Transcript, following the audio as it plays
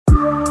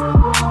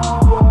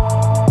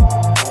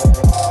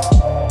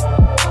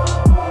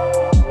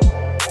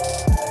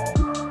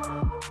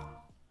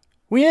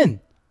We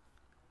in.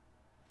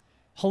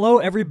 Hello,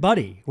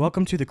 everybody.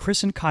 Welcome to the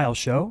Chris and Kyle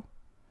Show.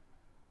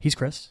 He's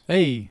Chris.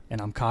 Hey. And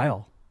I'm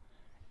Kyle.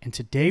 And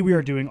today we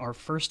are doing our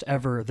first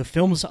ever The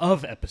Films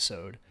Of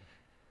episode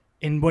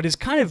in what is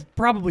kind of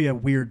probably a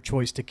weird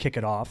choice to kick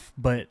it off,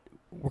 but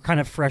we're kind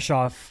of fresh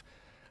off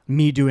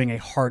me doing a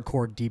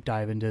hardcore deep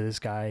dive into this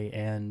guy,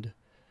 and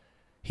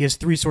he has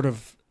three sort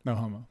of... No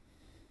homo.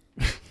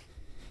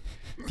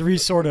 three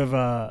sort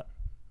of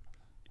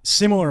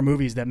similar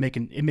movies that make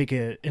an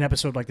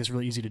episode like this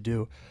really easy to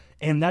do.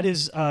 And that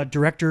is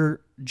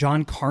director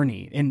John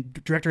Carney, and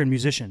director and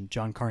musician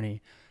John Carney,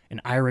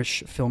 an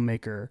Irish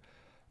filmmaker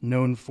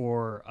known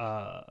for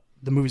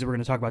the movies that we're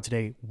going to talk about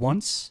today.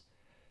 Once,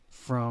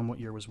 from what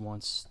year was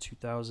Once?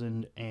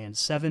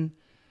 2007,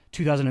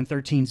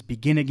 2013's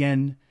Begin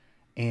Again,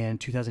 and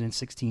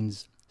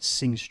 2016's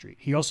Sing Street.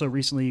 He also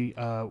recently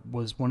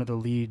was one of the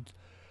lead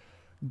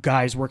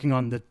guys working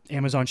on the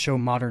Amazon show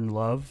Modern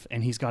Love,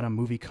 and he's got a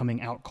movie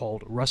coming out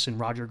called Russ and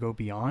Roger Go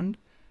Beyond,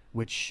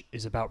 which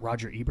is about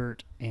Roger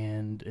Ebert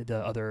and the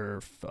other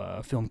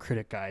film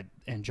critic guy,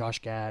 and Josh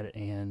Gad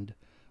and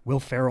Will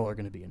Ferrell are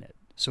going to be in it.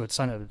 So it's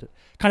kind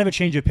of a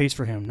change of pace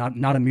for him.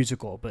 Not a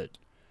musical, but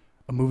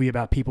a movie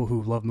about people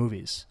who love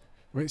movies.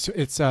 Wait, so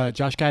it's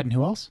Josh Gad and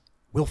who else?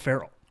 Will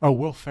Ferrell. Oh,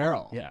 Will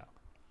Ferrell. Yeah.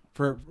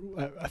 For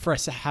a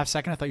half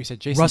second, I thought you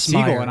said Jason Russ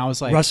Segel, Meyer, and I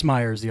was like... Russ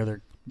Meyer is the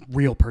other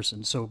real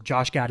person. So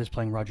Josh Gad is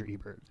playing Roger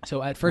Ebert.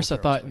 So at first I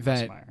thought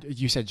that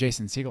you said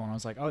Jason Segel, and I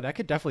was like, oh, that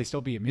could definitely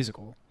still be a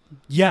musical.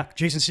 Yeah,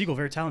 Jason Segel,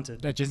 very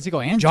talented. Jason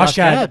Segel and Josh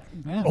Gad.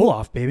 Yeah.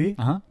 Olaf, baby.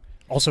 Uh-huh.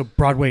 Also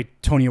Broadway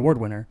Tony Award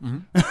winner.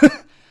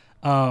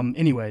 Mm-hmm.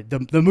 Anyway,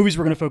 the movies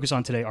we're going to focus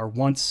on today are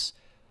Once,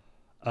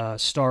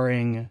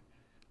 starring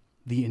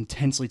the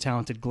intensely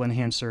talented Glenn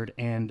Hansard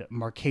and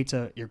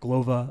Marketa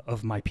Irglova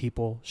of My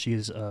People. She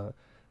is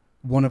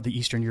one of the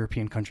Eastern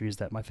European countries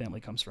that my family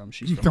comes from.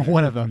 She's from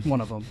one of them.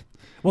 One of them.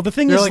 Well, the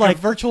thing They're is, like a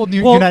virtual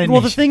United Nations.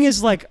 Well, the thing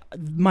is, like,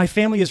 my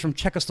family is from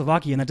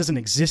Czechoslovakia, and that doesn't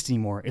exist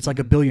anymore. It's like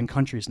a billion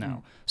countries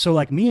now. So,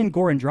 like, me and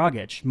Goran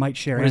Dragic might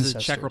share ancestors.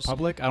 There's the Czech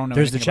Republic? I don't know.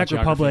 There's the Czech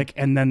Republic,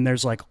 and then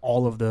there's, like,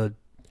 all of the,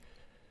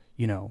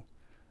 you know,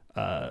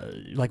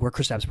 like where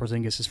Kristaps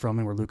Porzingis is from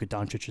and where Luka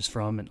Doncic is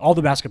from, and all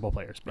the basketball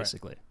players,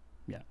 basically.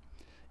 Right.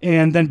 Yeah.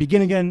 And then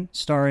Begin Again,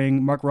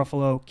 starring Mark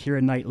Ruffalo,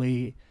 Keira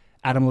Knightley,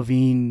 Adam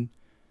Levine.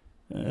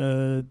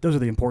 Those are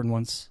the important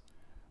ones.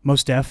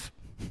 Mos Def.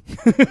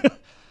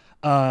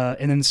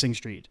 And then Sing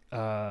Street,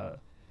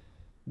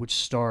 which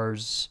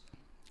stars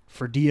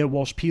Ferdia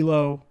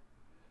Walsh-Pilo,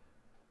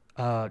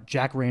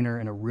 Jack Rayner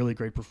in a really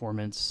great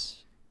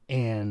performance,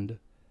 and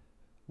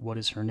what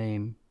is her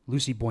name?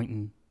 Lucy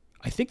Boynton.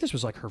 I think this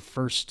was like her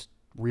first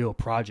real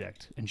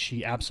project, and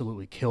she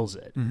absolutely kills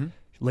it. Mm-hmm.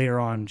 Later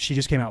on, she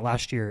just came out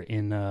last year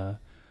in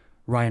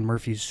Ryan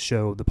Murphy's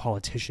show, The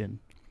Politician,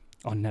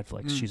 on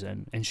Netflix. She's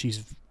in, and she's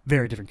a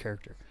very different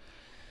character.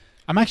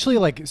 I'm actually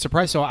like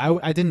surprised. So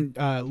I didn't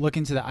look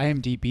into the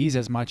IMDb's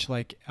as much,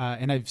 like,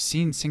 and I've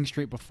seen Sing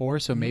Street before,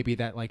 so maybe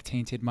that like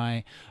tainted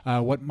my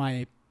what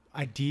my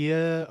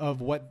idea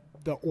of what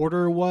the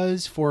order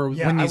was for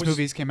when these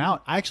movies came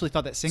out. I actually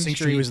thought that Sing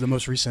Street was the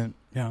most recent.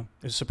 Yeah,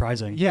 it was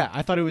surprising. Yeah,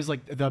 I thought it was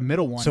like the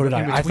middle one. So did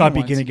I. I thought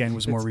Begin Again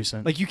was more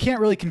recent. Like, you can't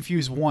really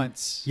confuse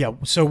Once. Yeah,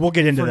 so we'll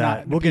get into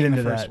that. We'll get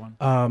into that.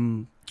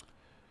 One.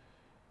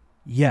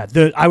 Yeah,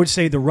 I would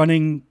say the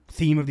running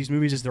theme of these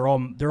movies is they're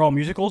all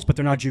musicals, but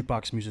they're not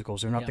jukebox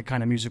musicals. They're not the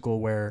kind of musical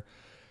where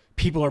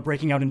people are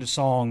breaking out into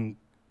song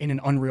in an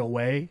unreal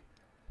way.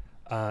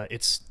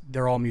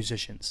 They're all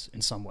musicians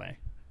in some way,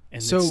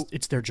 and so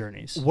it's their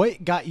journeys.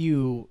 What got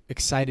you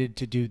excited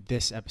to do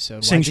this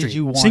episode? Sing Street.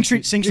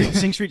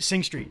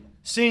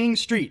 Sing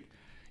Street.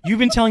 You've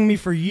been telling me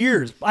for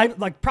years,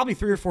 probably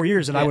 3 or 4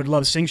 years, that I would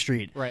love Sing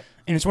Street. Right.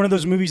 And it's one of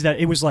those movies that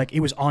it was on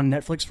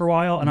Netflix for a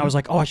while, and I was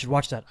like, oh, I should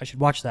watch that.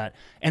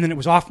 And then it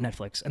was off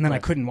Netflix, and then I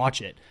couldn't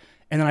watch it.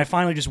 And then I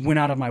finally just went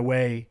out of my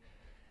way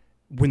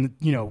when,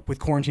 with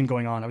quarantine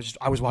going on.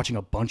 I was watching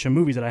a bunch of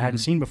movies that I hadn't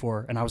seen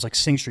before, and I was like,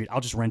 Sing Street,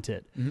 I'll just rent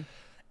it. Mm-hmm.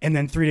 And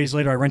then 3 days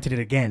later, I rented it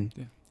again.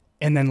 Yeah.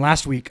 And then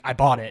last week, I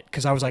bought it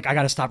because I was like, I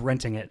got to stop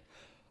renting it.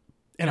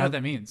 And what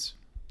that means?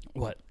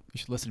 What? You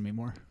should listen to me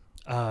more.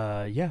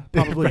 Yeah,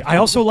 probably. I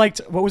also liked,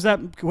 what was that?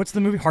 What's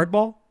the movie?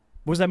 Hardball?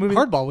 What was that movie?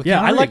 Hardball with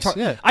I liked.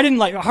 Yeah. I didn't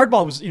like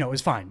Hardball. Was it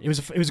was fine. It was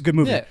a good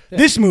movie. Yeah.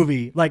 This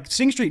movie, like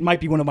Sing Street,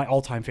 might be one of my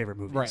all-time favorite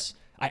movies. Right.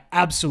 I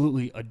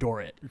absolutely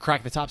adore it.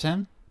 Crack the top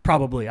 10?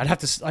 Probably. I'd have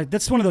to.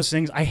 That's one of those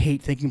things. I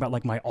hate thinking about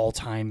like my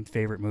all-time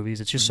favorite movies.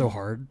 It's just so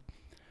hard.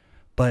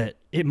 But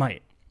it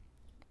might.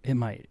 It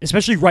might,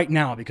 especially right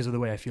now because of the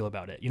way I feel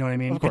about it. You know what I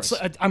mean? Of course.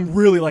 I'm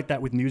really like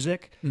that with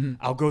music. Mm-hmm.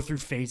 I'll go through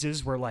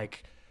phases where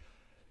like,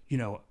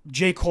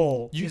 J.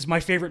 Cole is my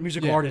favorite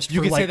musical artist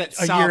for like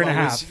a year and a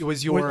half.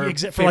 Was your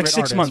for like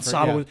 6 months.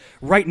 Saba was,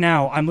 right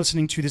now, I'm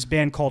listening to this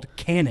band called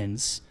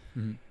Cannons,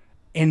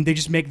 and they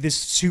just make this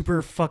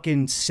super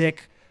fucking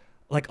sick,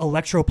 like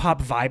electro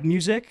pop vibe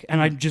music, and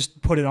I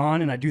just put it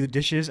on and I do the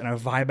dishes and I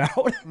vibe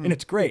out, and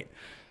it's great.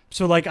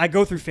 So like I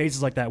go through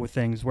phases like that with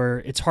things where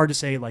it's hard to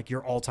say like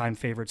your all-time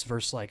favorites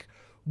versus like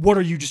what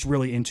are you just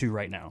really into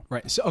right now?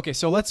 Right. So okay.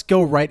 So let's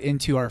go right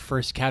into our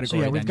first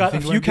category. So yeah, we've then. got You a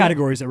think few we're good?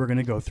 categories that we're going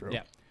to go through.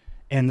 Yeah.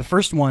 And the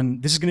first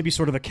one, this is going to be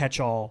sort of a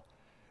catch-all.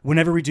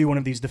 Whenever we do one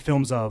of these, the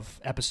films of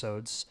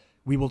episodes,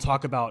 we will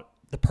talk about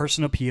the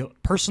personal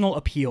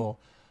appeal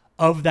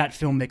of that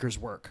filmmaker's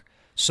work.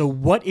 So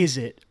what is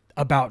it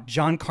about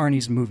John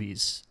Carney's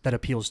movies that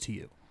appeals to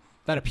you?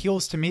 That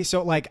appeals to me.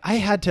 So like I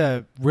had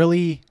to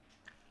really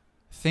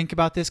think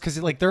about this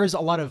because like there's a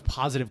lot of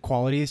positive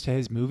qualities to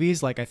his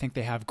movies. Like I think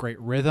they have great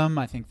rhythm.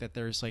 I think that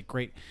there's like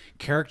great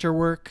character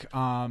work.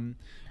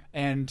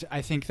 And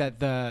I think that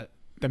the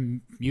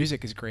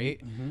music is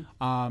great.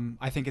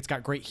 I think it's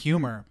got great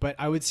humor. But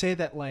I would say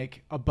that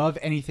like above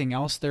anything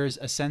else, there's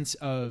a sense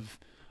of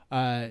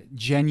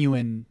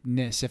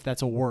genuineness, if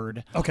that's a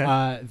word. Okay.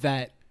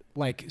 That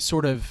like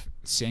sort of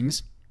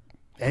sings,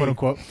 quote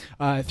unquote,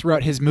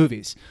 throughout his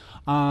movies.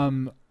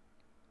 I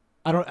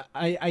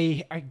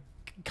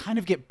kind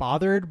of get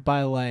bothered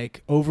by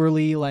like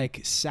overly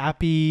like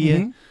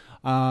sappy.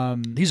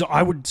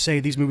 I would say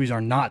these movies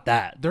are not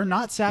that. They're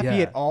not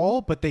sappy at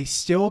all, but they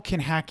still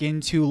can hack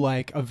into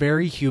like a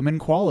very human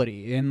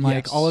quality, and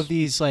like all of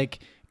these like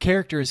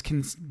characters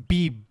can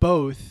be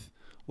both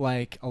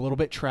like a little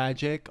bit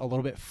tragic, a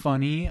little bit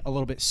funny, a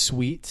little bit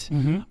sweet,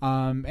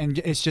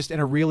 and it's just in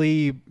a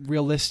really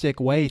realistic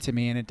way to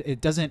me, and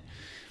it doesn't.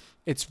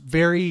 It's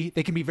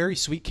they can be very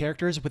sweet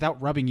characters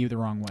without rubbing you the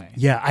wrong way.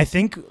 Yeah, I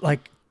think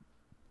like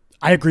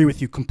I agree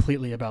with you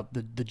completely about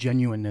the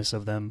genuineness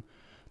of them,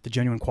 the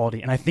genuine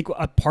quality. And I think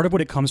a part of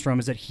what it comes from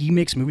is that he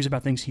makes movies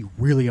about things he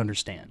really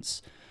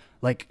understands.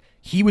 Like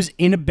he was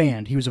in a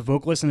band, he was a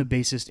vocalist and a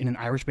bassist in an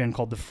Irish band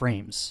called The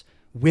Frames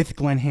with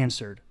Glenn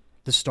Hansard,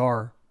 the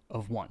star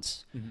of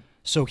Once.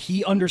 So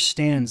he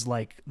understands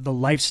like the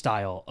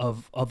lifestyle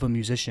of a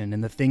musician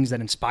and the things that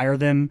inspire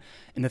them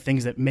and the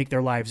things that make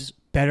their lives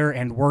better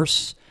and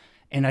worse.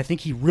 And I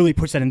think he really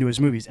puts that into his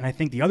movies. And I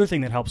think the other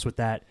thing that helps with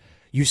that,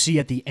 you see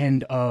at the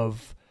end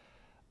of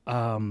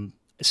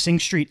Sing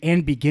Street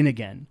and Begin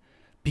Again.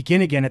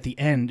 Begin Again at the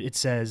end, it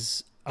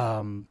says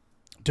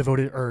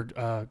devoted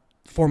or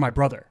for my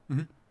brother.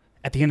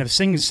 At the end of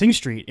Sing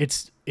Street,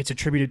 it's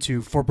attributed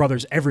to For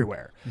Brothers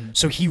Everywhere.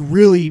 So he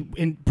really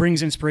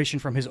brings inspiration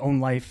from his own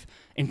life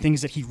and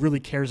things that he really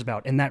cares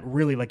about. And that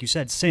really, like you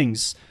said,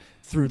 sings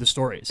through the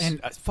stories. And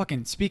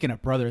fucking speaking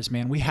of brothers,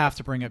 man, we have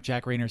to bring up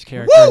Jack Rayner's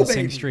character in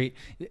Sing Street.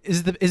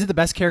 Is it the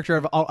best character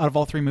out of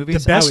all three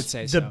movies? I would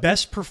say so. The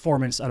best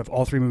performance out of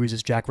all three movies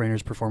is Jack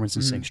Rayner's performance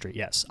in Sing Street.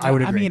 Yes, I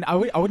would agree. I mean,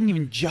 I wouldn't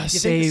even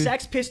just say. You think the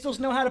Sex Pistols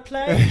know how to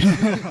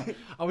play?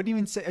 I wouldn't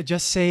even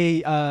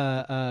say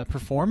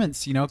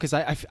performance, you know, because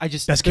I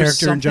just best there's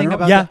character in general.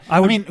 About yeah,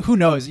 I mean, who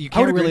knows? You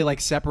can't really agree.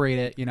 like separate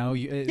it, you know.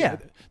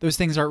 Those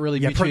things aren't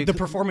really mutually. The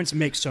performance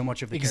makes so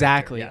much of the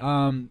exactly. character.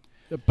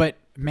 Yeah. But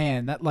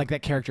man,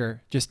 that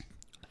character just.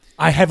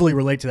 I heavily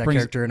relate to that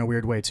character in a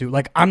weird way too.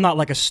 Like I'm not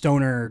like a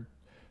stoner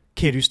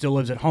kid who still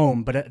lives at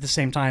home, but at the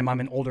same time, I'm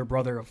an older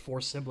brother of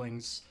 4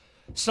 siblings,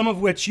 some of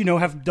which, you know,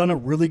 have done a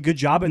really good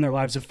job in their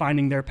lives of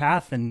finding their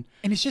path. And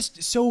it's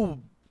just so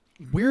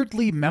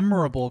weirdly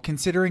memorable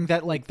considering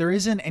that like there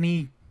isn't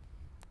any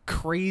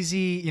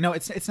crazy, you know,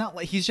 it's not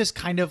like he's just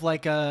kind of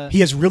like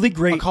he has really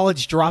great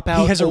college dropout.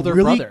 He has older a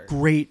really brother.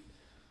 Great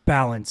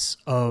balance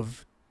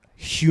of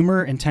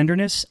humor and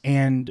tenderness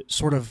and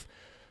sort of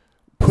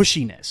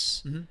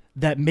pushiness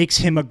that makes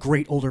him a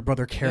great older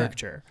brother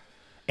character.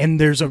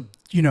 And there's a,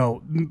 you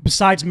know,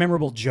 besides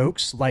memorable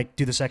jokes like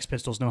do the Sex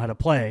Pistols know how to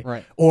play,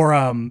 right?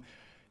 Or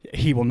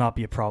he will not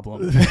be a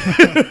problem.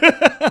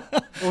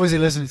 What was he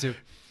listening to?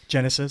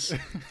 Genesis.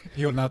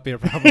 He will not be a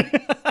problem.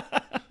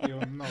 He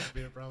will not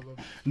be a problem.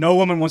 No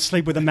woman wants to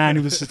sleep with a man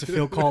who listens to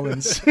Phil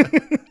Collins.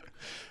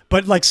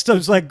 But like still,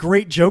 it's like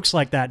great jokes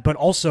like that, but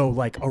also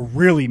like a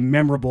really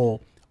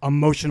memorable,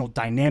 emotional,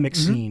 dynamic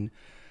scene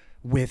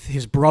with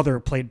his brother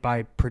played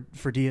by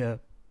Ferdia.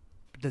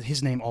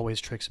 His name always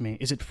tricks me.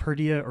 Is it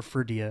Ferdia or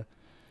Ferdia?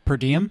 Per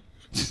diem?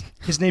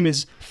 His name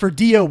is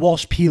Ferdia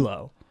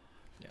Walsh-Pilo.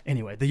 Yeah.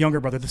 Anyway, the younger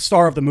brother, the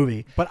star of the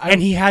movie.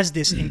 And he has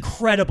this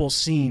incredible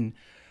scene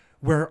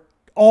where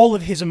all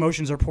of his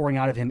emotions are pouring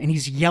out of him and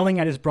he's yelling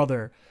at his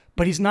brother,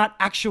 but he's not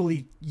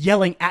actually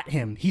yelling at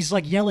him. He's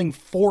like yelling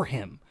for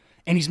him.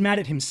 And he's mad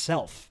at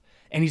himself.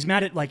 And he's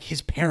mad at like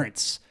his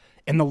parents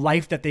and the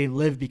life that they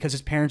live because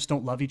his parents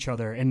don't love each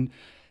other and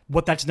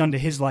what that's done to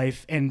his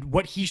life and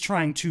what he's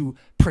trying to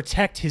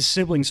protect his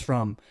siblings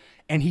from.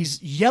 And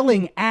he's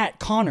yelling at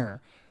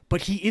Connor,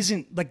 but he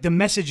isn't, like, the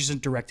message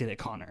isn't directed at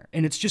Connor.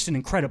 And it's just an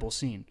incredible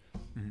scene.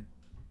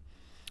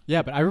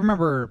 Yeah, but I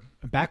remember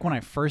back when I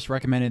first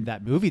recommended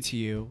that movie to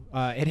you,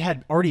 it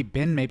had already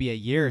been maybe a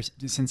year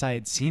since I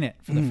had seen it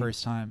for the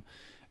first time.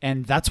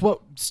 And that's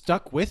what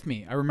stuck with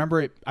me. I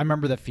remember it. I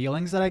remember the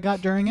feelings that I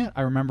got during it.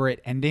 I remember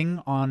it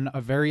ending on a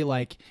very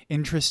like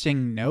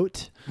interesting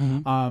note,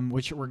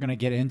 which we're gonna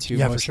get into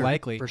most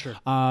likely. For sure.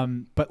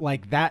 But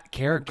like that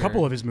character, a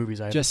couple of his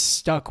movies, just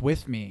stuck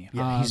with me.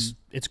 Yeah,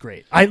 it's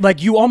great. I like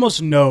you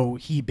almost know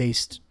he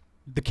based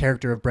the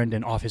character of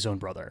Brendan off his own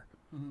brother.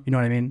 You know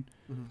what I mean?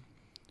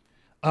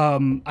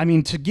 I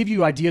mean, to give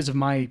you ideas of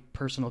my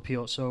personal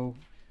appeal, so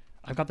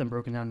I've got them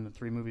broken down into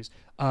 3 movies.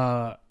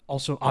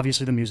 Also,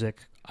 obviously, the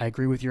music. I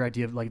agree with your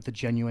idea of like the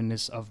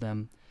genuineness of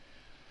them.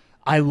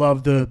 I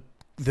love the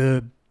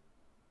the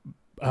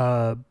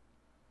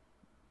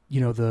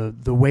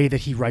way that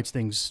he writes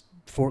things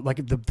for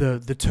like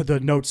the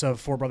notes of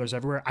Four Brothers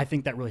Everywhere. I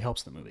think that really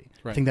helps the movie.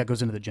 Right. I think that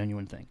goes into the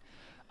genuine thing.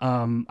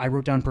 I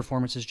wrote down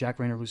performances: Jack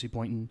Reynor, Lucy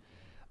Boynton.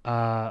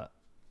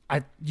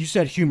 You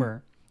said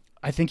humor.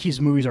 I think his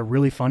movies are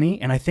really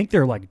funny, and I think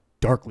they're like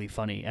darkly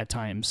funny at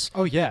times.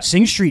 Oh yeah.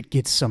 Sing Street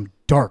gets some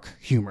dark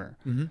humor.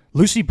 Mm-hmm.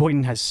 Lucy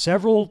Boynton has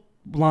several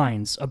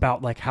lines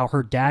about like how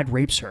her dad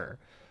rapes her,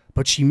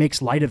 but she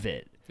makes light of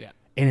it. Yeah.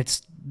 And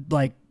it's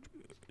like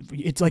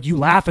you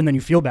laugh and then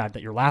you feel bad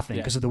that you're laughing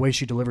Yeah. because of the way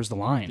she delivers the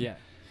line. Yeah.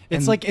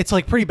 It's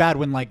like pretty bad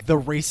when like the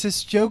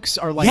racist jokes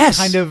are like Yes.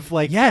 kind of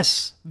like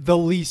Yes. the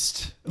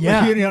least.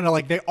 Yeah. Like,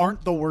 like they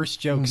aren't the worst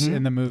jokes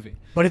in the movie.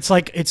 But it's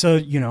like it's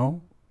a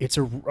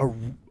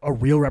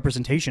real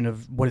representation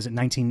of what is it,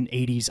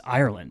 1980s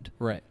Ireland.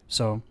 Right.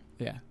 So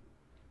Yeah.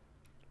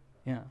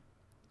 yeah.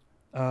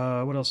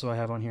 What else do I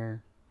have on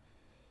here?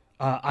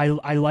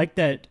 I like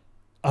that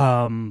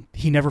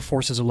he never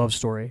forces a love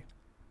story.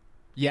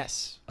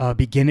 Yes.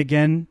 Begin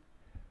Again.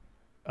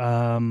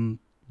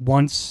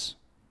 Once.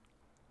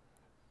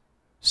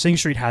 Sing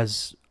Street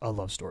has a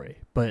love story,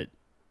 but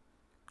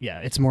yeah,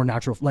 it's more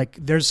natural. Like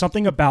there's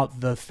something about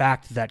the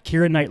fact that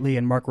Keira Knightley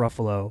and Mark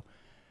Ruffalo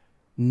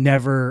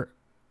never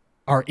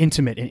are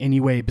intimate in any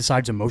way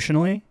besides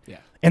emotionally. Yeah.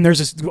 And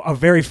there's a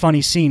very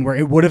funny scene where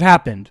it would have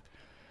happened.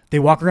 They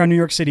walk around New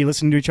York City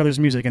listening to each other's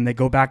music, and they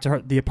go back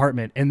to the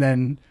apartment, and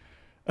then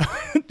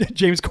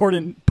James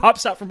Corden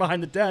pops out from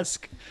behind the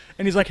desk,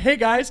 and he's like, "Hey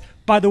guys,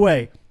 by the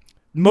way,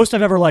 most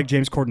I've ever liked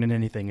James Corden in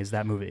anything is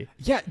that movie."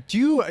 Yeah. Do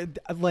you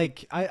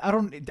like? I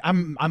don't. I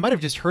might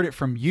have just heard it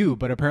from you,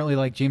 but apparently,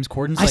 like James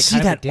Corden's. I like see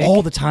kind of that a dick.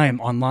 all the time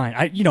online.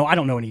 I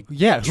don't know any.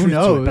 Yeah, who truth to it,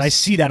 knows? but I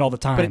see that all the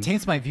time. But it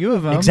taints my view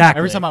of him. Exactly.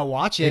 Every time I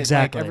watch it,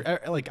 Exactly.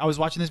 Like I was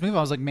watching this movie,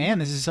 I was like, man,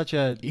 this is such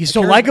a. He's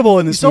so likable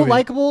in this He's so movie.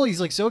 likable. He's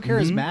like so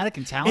charismatic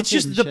and talented. It's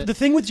just and the shit.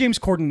 thing with James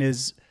Corden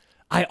is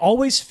I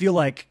always feel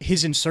like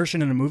his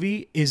insertion in a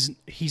movie is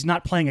he's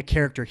not playing a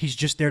character. He's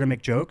just there to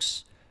make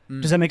jokes.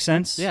 Does that make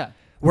sense? Yeah.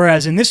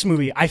 Whereas in this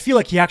movie, I feel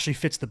like he actually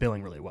fits the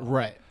billing really well.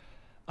 Right.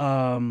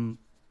 I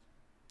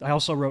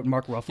also wrote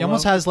Mark Ruffalo. He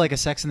almost has like a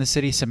Sex in the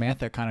City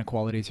Samantha kind of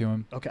quality to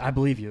him. Okay, I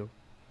believe you.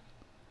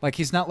 Like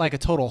he's not like a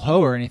total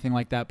hoe or anything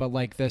like that, but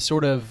like the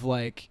sort of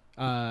like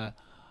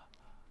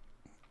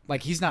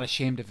he's not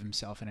ashamed of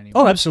himself in any way.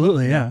 Oh,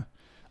 absolutely, yeah.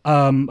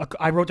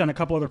 I wrote down a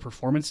couple other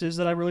performances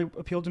that I really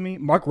appealed to me.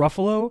 Mark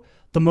Ruffalo,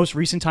 the most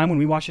recent time when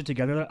we watched it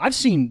together, I've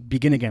seen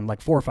Begin Again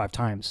like 4 or 5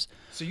 times.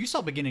 So you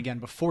saw Begin Again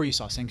before you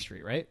saw Sing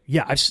Street, right?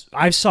 Yeah,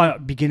 I saw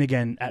Begin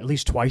Again at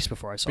least twice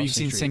before I saw. But you've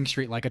Sing seen Street. Sing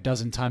Street like a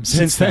dozen times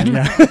Since then.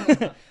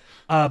 Yeah.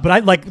 But I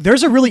like.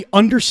 There's a really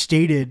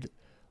understated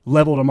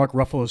level to Mark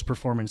Ruffalo's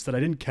performance that I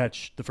didn't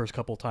catch the first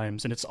couple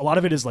times, and it's a lot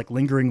of it is like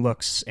lingering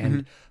looks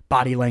and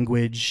body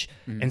language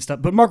and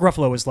stuff. But Mark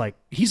Ruffalo is like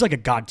he's like a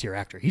god tier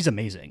actor. He's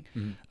amazing.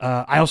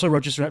 I also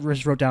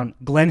wrote down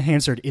Glenn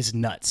Hansard is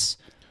nuts.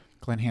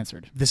 Glenn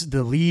Hansard. This is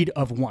the lead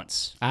of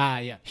Once. Ah,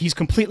 yeah. He's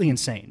completely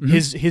insane.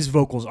 His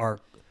vocals are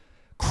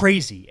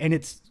crazy, and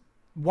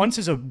Once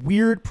is a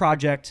weird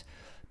project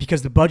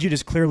because the budget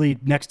is clearly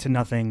next to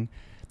nothing.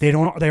 They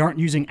aren't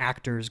using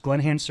actors. Glenn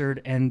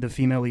Hansard and the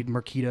female lead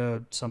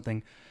Marquita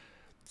something,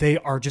 they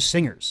are just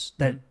singers.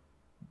 That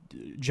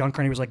John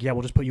Carney was like, yeah,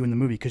 we'll just put you in the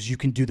movie because you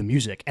can do the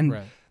music. And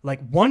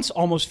like Once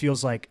almost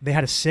feels like they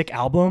had a sick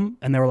album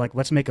and they were like,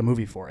 let's make a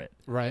movie for it.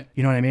 Right.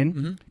 You know what I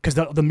mean? Because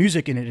the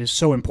music in it is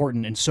so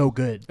important and so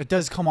good. It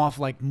does come off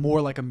like more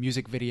like a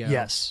music video.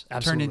 Yes,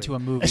 absolutely. Turned into a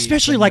movie.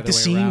 Especially than like other the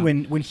way scene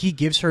around. when he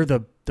gives her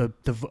the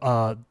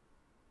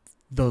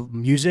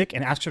music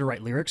and asks her to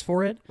write lyrics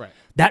for it. Right.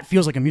 That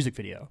feels like a music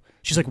video.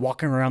 She's like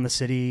walking around the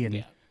city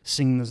and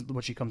singing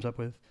what she comes up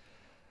with.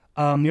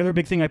 The other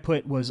big thing I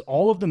put was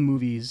all of the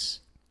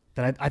movies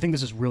that I think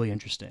this is really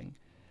interesting.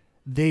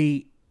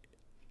 They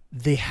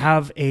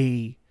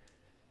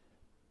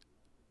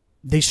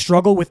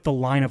struggle with the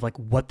line of like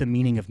what the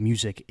meaning of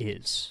music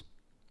is.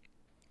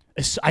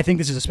 I think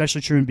this is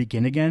especially true in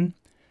Begin Again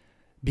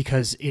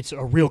because it's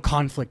a real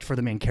conflict for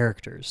the main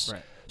characters.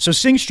 Right. So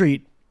Sing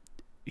Street,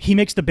 he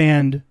makes the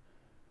band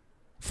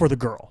for the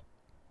girl,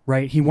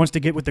 right? He wants to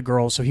get with the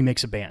girl, so he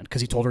makes a band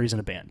because he told her he's in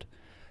a band.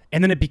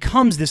 And then it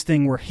becomes this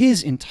thing where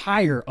his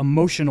entire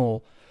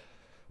emotional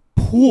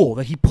pool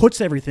that he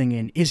puts everything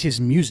in is his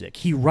music.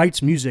 He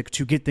writes music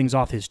to get things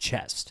off his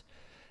chest.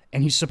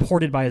 And he's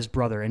supported by his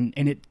brother, and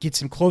it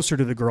gets him closer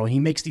to the girl. He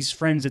makes these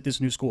friends at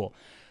this new school.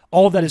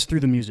 All of that is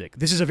through the music.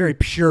 This is a very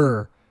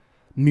pure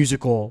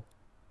musical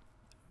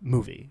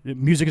movie. The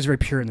music is very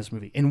pure in this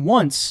movie. And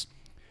Once,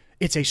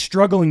 it's a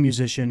struggling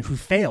musician who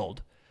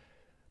failed,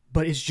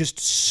 but is just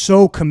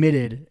so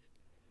committed,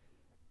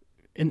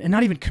 and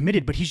not even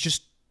committed, but he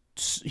just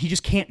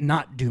can't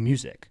not do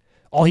music.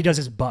 All he does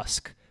is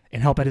busk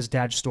and help at his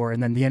dad's store,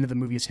 and then the end of the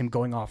movie is him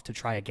going off to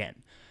try again.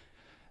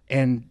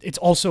 And it's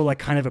also like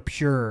kind of a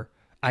pure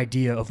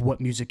idea of what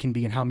music can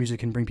be and how music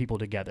can bring people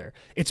together.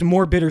 It's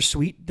more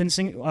bittersweet than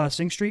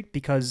Sing Street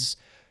because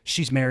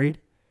she's married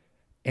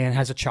and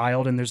has a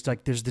child, and there's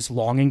this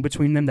longing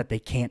between them that they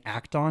can't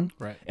act on.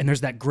 Right. And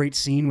there's that great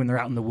scene when they're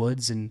out in the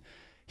woods and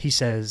he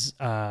says,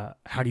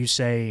 how do you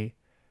say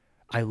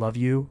I love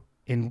you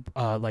in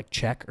like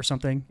Czech or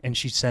something? And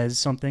she says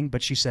something,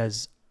 but she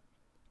says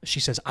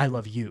I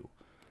love you.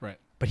 Right.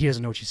 But he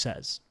doesn't know what she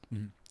says.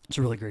 Mm-hmm. It's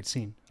a really great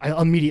scene.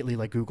 I immediately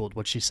like Googled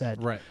what she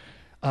said. Right.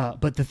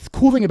 But the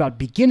cool thing about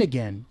Begin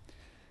Again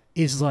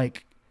is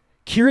like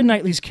Keira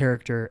Knightley's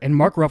character and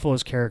Mark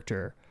Ruffalo's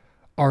character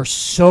are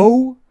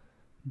so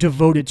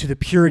devoted to the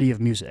purity of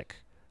music,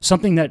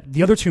 something that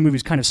the other two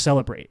movies kind of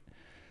celebrate.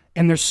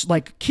 And there's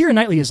like Keira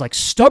Knightley is like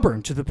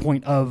stubborn to the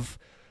point of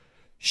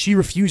she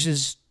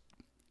refuses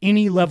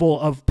any level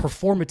of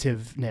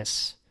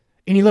performativeness,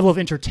 any level of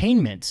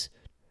entertainment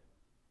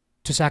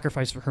to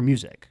sacrifice for her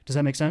music. Does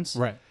that make sense?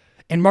 Right.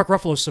 And Mark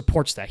Ruffalo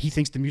supports that. He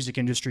thinks the music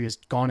industry has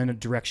gone in a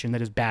direction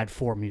that is bad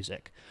for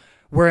music.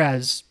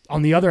 Whereas,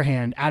 on the other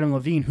hand, Adam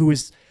Levine,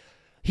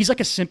 he's like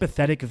a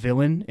sympathetic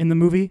villain in the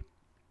movie.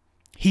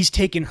 He's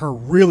taken her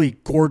really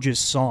gorgeous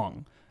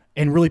song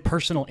and really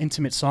personal,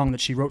 intimate song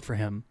that she wrote for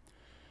him,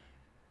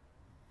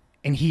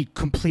 and he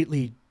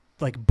completely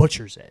like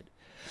butchers it.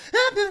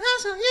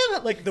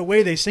 Like the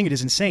way they sing it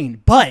is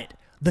insane. But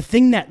the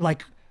thing that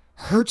like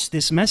hurts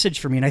this message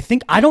for me,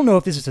 and I don't know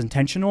if this is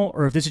intentional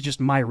or if this is just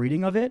my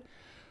reading of it,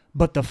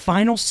 but the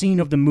final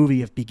scene of the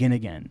movie of Begin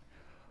Again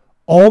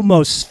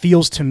almost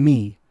feels to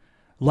me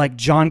like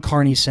John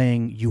Carney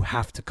saying you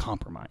have to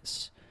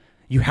compromise.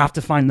 You have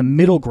to find the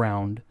middle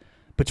ground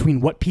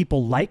between what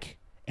people like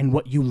and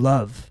what you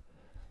love,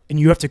 and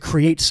you have to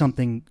create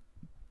something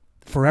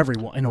for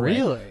everyone in a way.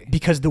 Really?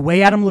 Because the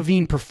way Adam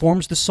Levine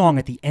performs the song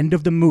at the end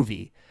of the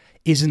movie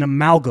is an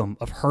amalgam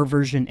of her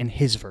version and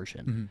his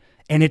version. Mm-hmm.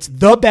 And it's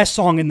the best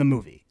song in the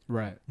movie.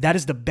 Right. That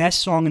is the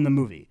best song in the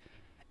movie.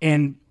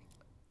 And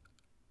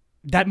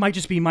that might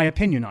just be my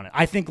opinion on it.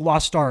 I think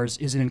Lost Stars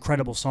is an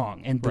incredible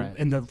song, and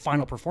the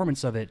final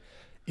performance of it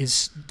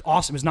is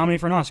awesome. It's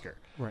nominated for an Oscar.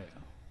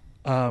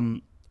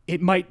 Right.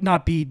 It might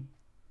not be.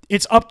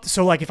 It's up.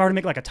 So like, if I were to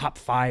make like a top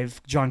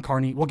 5 John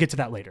Carney, we'll get to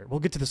that later. We'll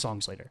get to the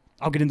songs later.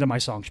 I'll get into my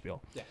song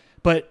spiel. Yeah.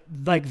 But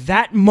like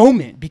that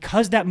moment,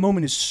 because that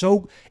moment is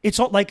so. It's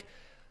all like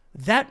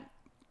that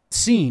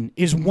scene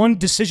is one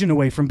decision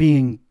away from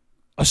being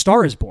A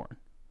Star Is Born.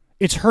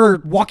 It's her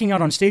walking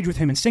out on stage with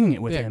him and singing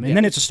it with him, and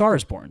then it's A Star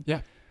Is Born.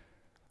 Yeah.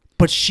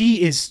 But she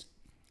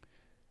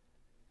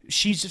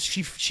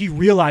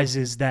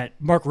realizes that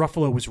Mark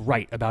Ruffalo was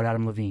right about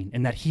Adam Levine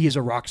and that he is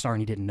a rock star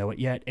and he didn't know it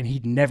yet, and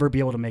he'd never be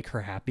able to make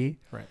her happy.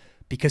 Right.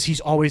 Because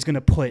he's always going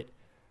to put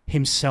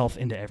himself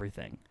into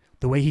everything.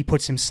 The way he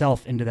puts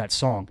himself into that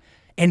song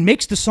and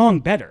makes the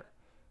song better.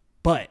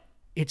 But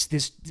it's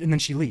this, and then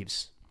she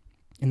leaves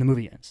and the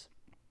movie ends.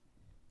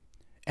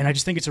 And I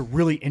just think it's a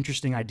really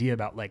interesting idea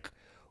about like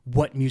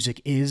what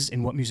music is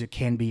and what music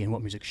can be and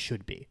what music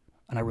should be.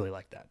 And I really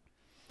like that.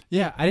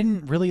 Yeah, I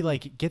didn't really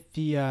like get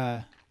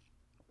the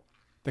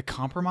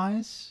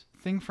compromise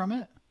thing from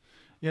it.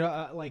 You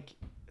know, like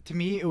to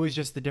me, it was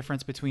just the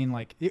difference between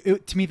like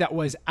to me that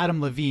was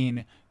Adam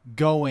Levine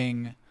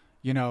going,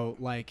 you know,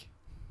 like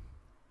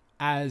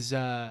as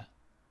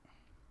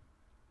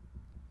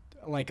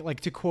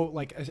like to quote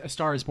like a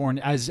Star Is Born,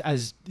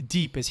 as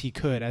deep as he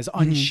could, as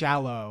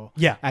unshallow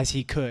as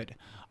he could.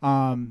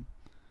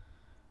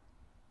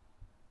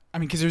 I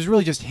mean, because there's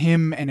really just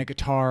him and a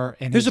guitar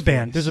and there's a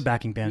band, voice. there's a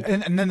backing band,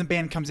 and then the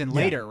band comes in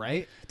later,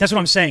 right? That's what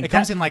I'm saying. It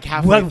comes in like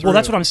halfway through. Well,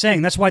 that's what I'm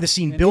saying. That's why the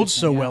scene builds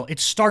so well. Yeah.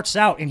 It starts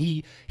out and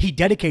he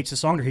dedicates the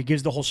song to her. He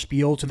gives the whole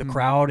spiel to the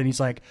crowd, and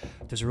he's like,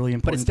 "There's a really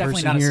important person here, but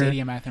it's definitely not a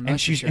stadium anthem,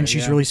 and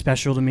she's really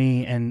special to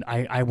me, and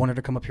I wanted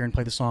her to come up here and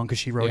play the song because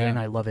she wrote it, and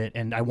I love it,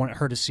 and I want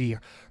her to see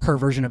her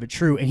version of it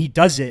true." And he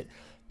does it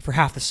for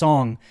half the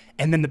song,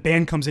 and then the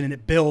band comes in and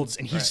it builds,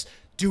 and he's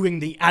doing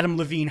the Adam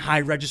Levine high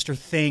register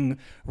thing,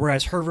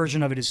 whereas her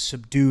version of it is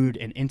subdued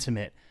and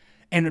intimate.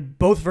 And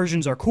both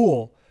versions are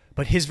cool,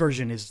 but his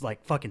version is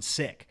like fucking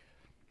sick.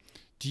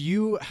 Do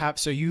you have,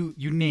 so you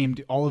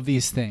named all of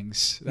these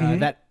things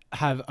that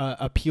have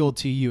appealed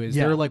to you. Is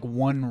there like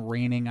one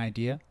reigning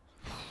idea?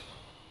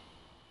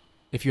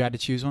 If you had to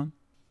choose one?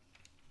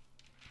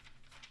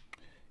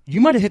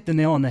 You might have hit the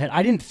nail on the head.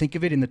 I didn't think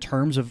of it in the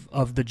terms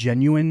of the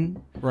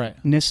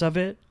genuineness of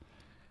it.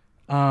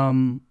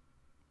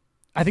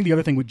 I think the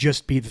other thing would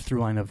just be the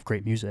through line of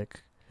great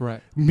music.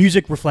 Right.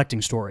 Music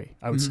reflecting story,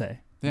 I would say.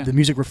 Yeah. The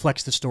music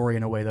reflects the story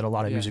in a way that a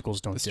lot of musicals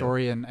don't do. The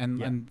story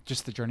and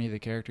just the journey of the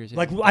characters.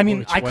 Like, I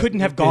mean, I couldn't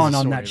have gone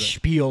on that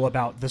spiel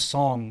about the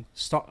song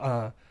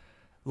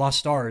Lost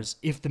Stars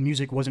if the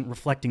music wasn't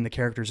reflecting the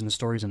characters and the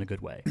stories in a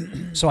good way.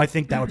 So I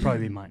think that would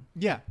probably be mine.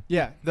 Yeah.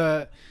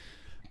 The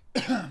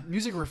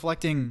music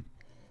reflecting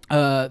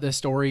the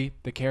story,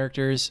 the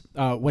characters,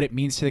 what it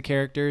means to the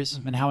characters,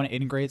 and how it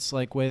integrates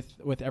like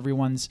with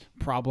everyone's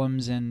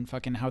problems and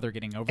fucking how they're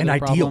getting over and their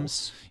ideals.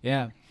 Problems.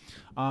 Yeah.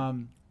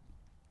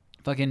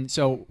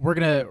 So we're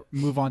gonna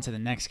move on to the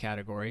next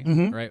category,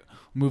 right?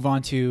 Move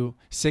on to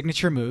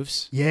signature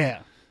moves. Yeah.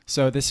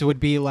 So this would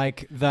be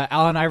like the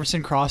Allen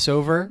Iverson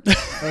crossover.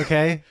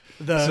 Okay.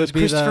 The So it'd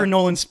be Christopher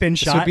Nolan spin This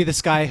shot. would be the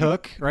sky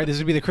hook, right? This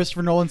would be the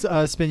Christopher Nolan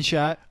spin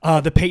shot.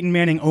 The Peyton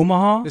Manning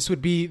Omaha. This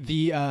would be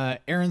the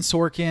Aaron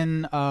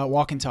Sorkin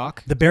walk and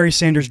talk. The Barry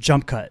Sanders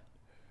jump cut.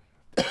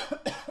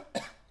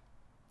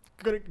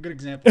 Good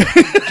example.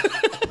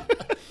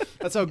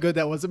 That's how good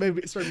that was. It made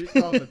me start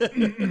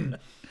coughing.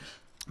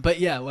 But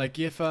yeah, like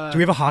if Do we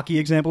have a hockey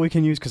example we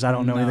can use? Because I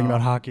don't know anything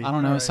about hockey. I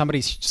don't know. All right.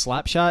 Somebody's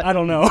slap shot. I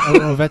don't know.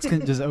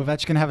 Ovechkin, does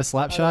Ovechkin have a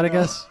slap shot? I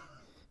guess.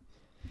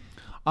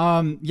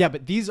 Yeah,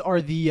 but these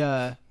are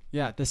the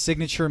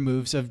signature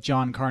moves of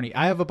John Carney.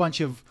 I have a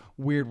bunch of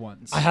weird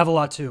ones. I have a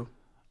lot too.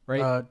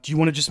 Right? Do you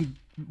want to just?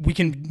 We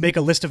can make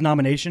a list of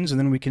nominations and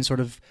then we can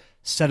sort of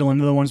settle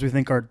into the ones we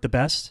think are the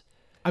best.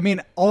 I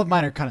mean, all of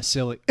mine are kind of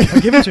silly.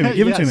 Give it to me.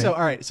 Give it to me. So,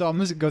 all right. So I'm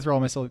just gonna go through all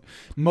my silly.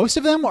 Most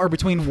of them are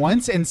between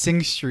Once and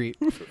Sing Street,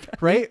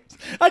 right?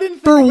 I didn't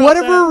think For about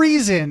whatever that.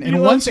 reason, You and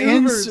love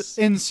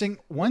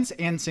Once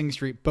and Sing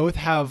Street both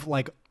have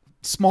like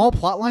small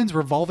plot lines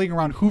revolving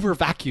around Hoover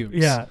vacuums.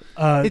 Yeah.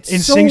 It's in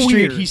so Sing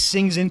Street, weird. he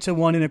sings into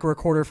one in a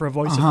recorder for a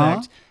voice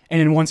effect, and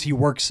then once he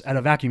works at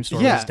a vacuum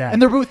store with his dad.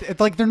 and they're both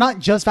like they're not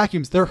just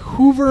vacuums; they're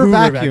Hoover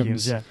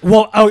vacuums. Yeah.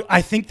 Well,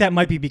 I think that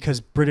might be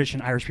because British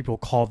and Irish people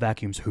call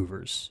vacuums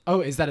Hoovers.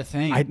 Oh, is that a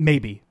thing?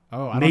 Maybe.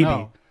 Oh, I don't maybe.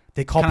 know.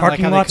 They call Kinda like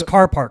parking how they lots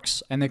car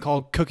parks. And they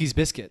call cookies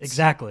biscuits.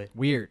 Exactly.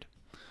 Weird.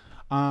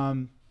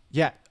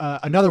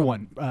 Another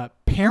one.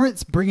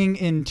 Parents bringing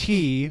in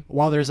tea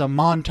while there's a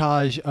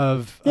montage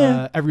of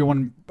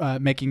everyone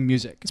making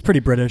music. It's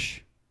pretty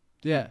British.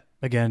 Yeah.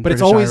 Again, But British,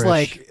 it's always Irish.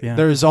 like Yeah.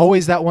 there's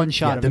always that one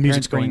shot Yeah, of the the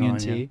music's parents bringing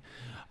in going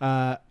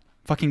tea.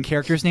 Fucking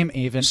character's name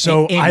Avon.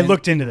 So Eamon. I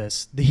looked into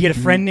this. He had a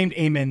friend named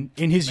Eamon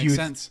in his Makes youth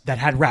sense. that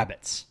had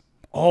rabbits.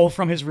 All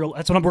from his real.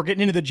 That's when we're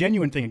getting into the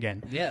genuine thing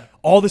again. Yeah.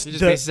 All this. He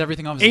just bases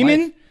everything off his Eamon.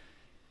 life.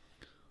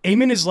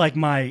 Eamon is like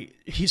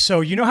so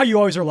you know how you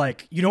always are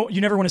like,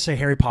 you never want to say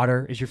Harry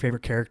Potter is your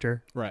favorite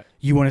character. Right.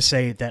 You want to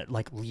say that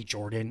like Lee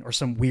Jordan or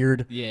some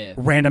weird Yeah.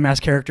 random ass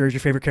character is your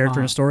favorite character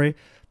in a story.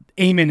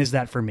 Eamon is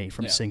that for me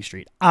from Sing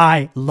Street.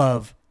 I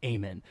love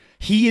Eamon.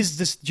 He is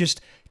this just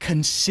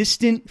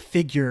consistent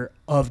figure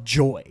of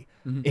joy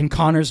in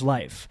Connor's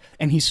life.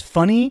 And he's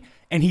funny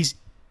and he's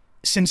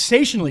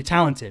sensationally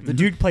talented. The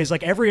dude plays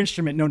like every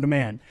instrument known to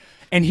man.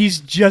 And he's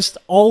just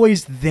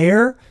always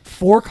there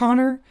for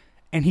Connor.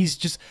 And he's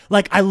just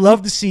like, I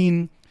love the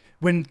scene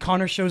when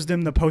Connor shows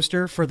them the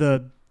poster for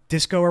the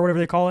disco or whatever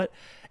they call it.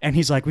 And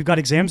he's like, we've got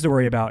exams to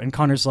worry about. And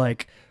Connor's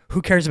like,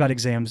 who cares about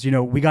exams? You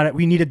know,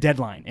 we need a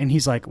deadline. And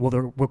he's like,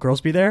 will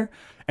girls be there?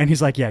 And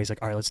he's like, yeah. He's like,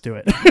 all right, let's do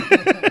it.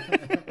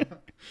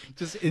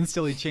 Just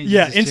instantly changes.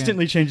 Yeah, his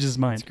instantly changes his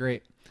mind. It's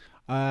great.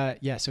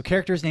 So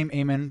characters named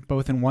Eamon,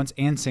 both in Once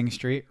and Sing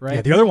Street, right?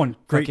 Yeah, the other one,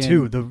 great Fucking-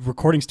 too. The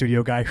recording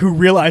studio guy who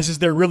realizes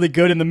they're really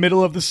good in the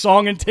middle of the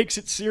song and takes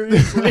it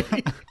seriously.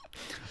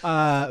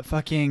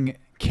 Fucking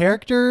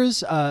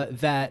characters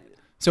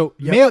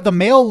the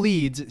male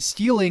leads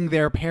stealing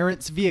their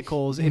parents'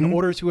 vehicles in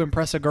order to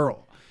impress a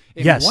girl.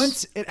 And Yes.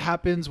 Once it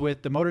happens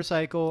with the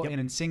motorcycle, and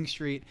in Sing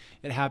Street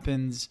it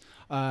happens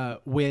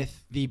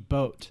with the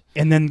boat.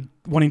 And then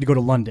wanting to go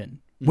to London,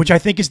 which I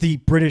think is the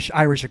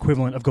British-Irish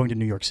equivalent of going to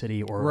New York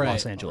City or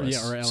Los Angeles.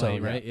 Yeah, or LA, So,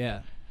 right?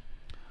 Yeah.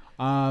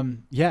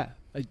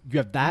 You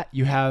have that.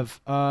 You have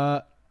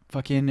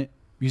fucking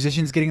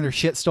musicians getting their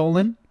shit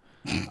stolen.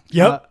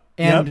 Yep.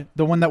 And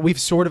the one that we've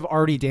sort of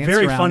already danced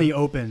Very around. funny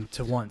open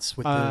to Once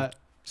with the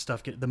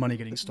stuff, the money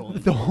getting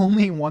stolen. The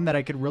only one that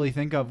I could really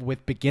think of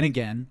with Begin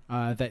Again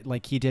that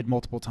like he did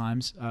multiple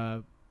times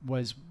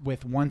was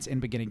with Once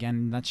and Begin Again.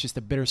 And that's just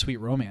the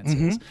bittersweet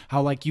romances.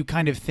 How like you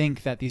kind of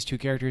think that these two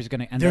characters are going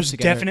to end up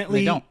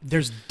together.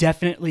 There's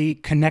definitely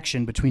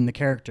connection between the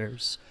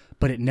characters,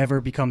 but it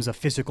never becomes a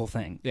physical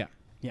thing. Yeah.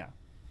 Yeah.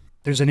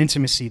 There's an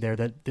intimacy there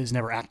that is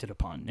never acted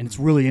upon, and it's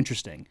really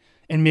interesting,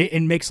 and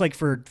it makes like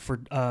for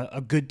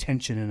a good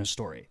tension in a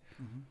story.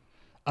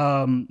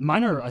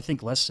 Mine are, I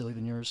think, less silly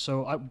than yours.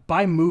 So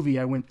by movie,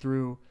 I went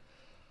through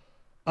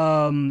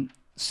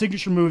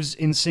signature moves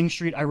in Sing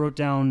Street. I wrote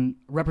down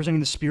representing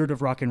the spirit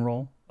of rock and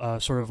roll,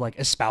 sort of like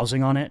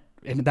espousing on it,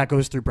 and that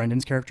goes through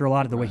Brendan's character a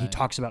lot, of the way he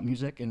talks about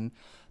music and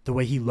the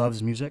way he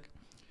loves music.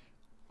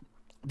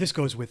 This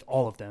goes with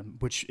all of them,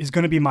 which is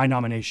going to be my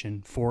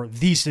nomination for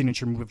the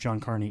signature move of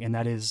John Carney, and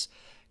that is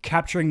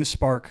capturing the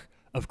spark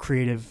of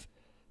creative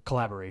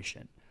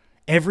collaboration.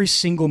 Every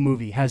single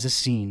movie has a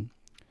scene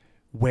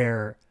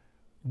where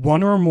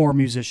one or more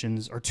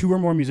musicians or two or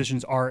more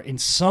musicians are in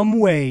some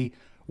way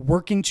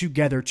working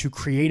together to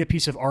create a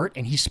piece of art,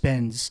 and he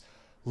spends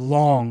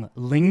long,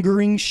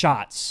 lingering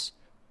shots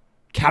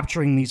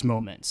capturing these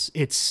moments.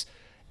 It's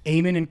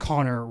Eamon and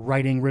Connor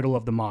writing Riddle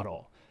of the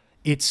Model.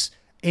 It's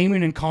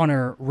Eamon and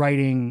Connor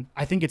writing,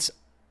 I think it's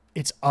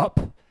Up,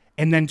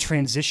 and then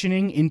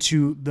transitioning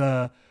into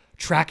the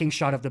tracking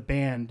shot of the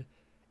band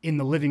in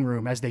the living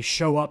room as they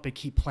show up and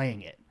keep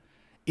playing it.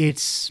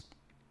 It's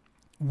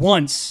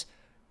Once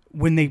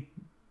when they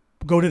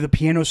go to the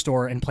piano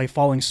store and play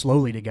Falling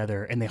Slowly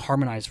together and they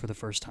harmonize for the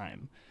first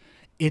time.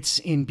 It's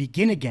in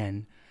Begin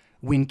Again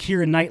when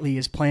Keira Knightley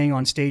is playing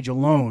on stage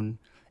alone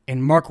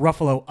and Mark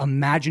Ruffalo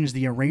imagines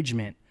the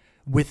arrangement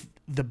with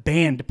the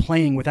band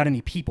playing without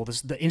any people.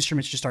 The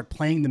instruments just start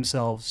playing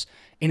themselves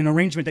in an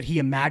arrangement that he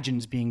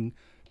imagines being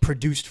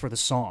produced for the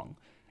song.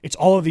 It's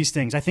all of these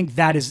things. I think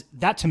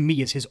that to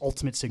me is his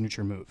ultimate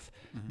signature move.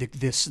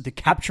 Mm-hmm. The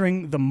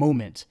capturing the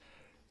moment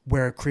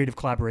where creative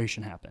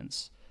collaboration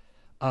happens.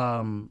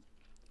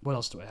 What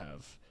else do I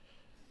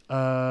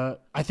have?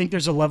 I think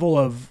there's a level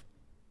of,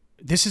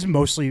 this is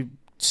mostly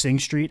Sing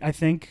Street, I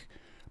think,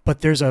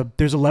 but there's a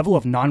level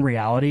of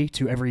non-reality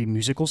to every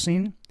musical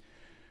scene.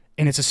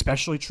 And it's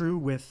especially true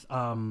with,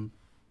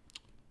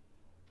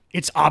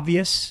 it's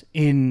obvious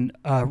in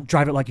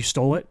Drive It Like You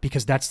Stole It,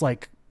 because that's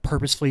like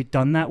purposefully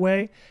done that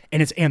way,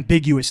 and it's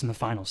ambiguous in the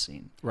final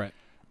scene. Right.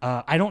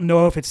 I don't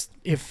know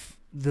if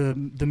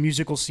the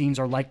musical scenes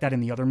are like that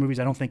in the other movies.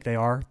 I don't think they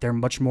are. They're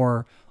much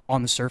more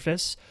on the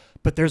surface,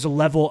 but there's a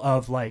level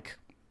of like,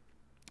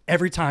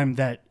 every time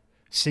that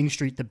Sing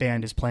Street, the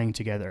band, is playing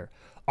together,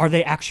 are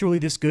they actually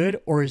this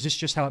good, or is this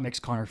just how it makes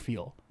Connor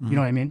feel? Mm-hmm. You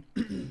know what I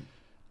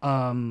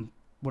mean?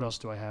 What else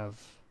do I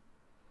have?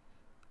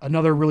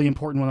 Another really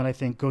important one that I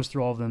think goes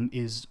through all of them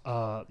is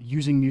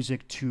using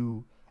music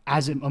to,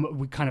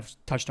 we kind of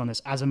touched on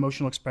this, as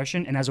emotional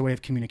expression and as a way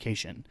of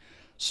communication.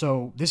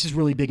 So this is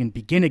really big in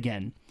Begin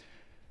Again.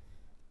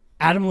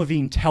 Adam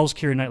Levine tells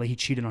Keira Knightley he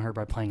cheated on her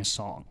by playing a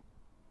song,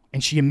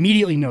 and she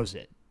immediately knows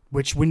it,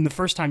 which when the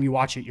first time you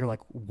watch it, you're like,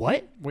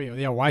 what? Wait,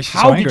 yeah, why is she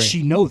How so angry? did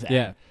she know that?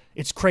 Yeah.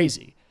 It's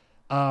crazy.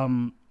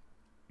 Connor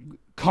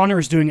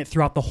is doing it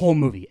throughout the whole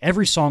movie.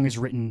 Every song is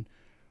written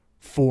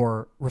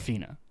for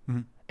Rafina.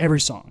 Mm-hmm. Every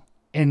song.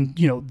 And,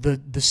 you know,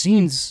 the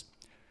scenes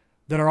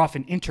that are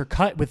often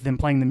intercut with them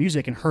playing the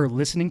music and her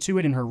listening to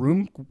it in her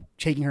room,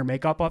 taking her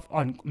makeup off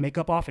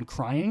and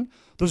crying,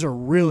 those are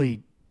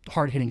really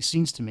hard-hitting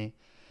scenes to me.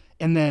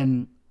 And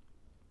then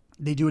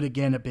they do it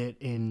again a bit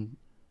in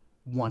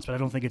Once, but I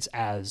don't think it's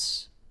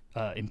as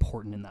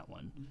important in that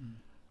one.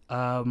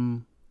 Mm-hmm.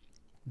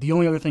 The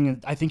only other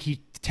thing, I think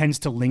he tends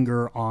to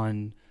linger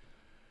on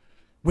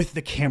with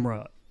the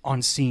camera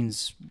on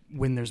scenes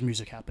when there's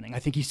music happening. I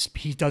think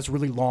he does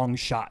really long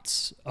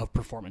shots of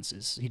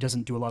performances. He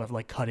doesn't do a lot of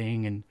like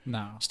cutting and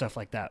stuff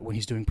like that when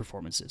he's doing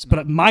performances.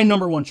 But my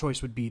number one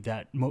choice would be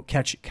that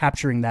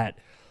capturing the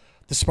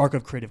spark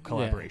of creative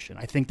collaboration.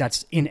 Yeah. I think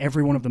that's in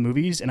every one of the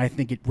movies, and I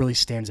think it really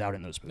stands out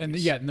in those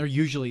movies. And they're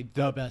usually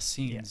the best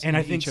scenes. Yeah. And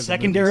I think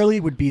secondarily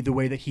would be the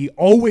way that he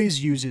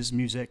always uses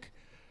music.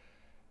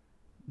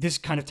 This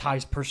kind of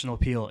ties personal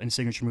appeal and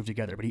signature move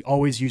together, but he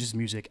always uses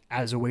music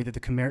as a way that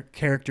the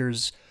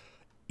characters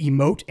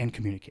emote and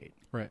communicate.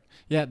 Right.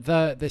 Yeah,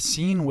 the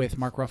scene with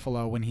Mark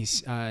Ruffalo when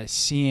he's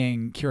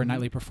seeing Keira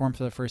Knightley perform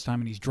for the first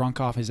time, and he's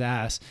drunk off his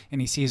ass, and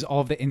he sees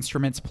all of the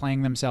instruments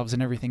playing themselves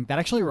and everything. That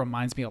actually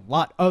reminds me a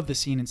lot of the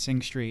scene in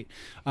Sing Street.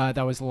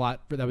 That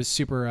was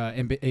super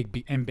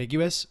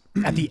ambiguous.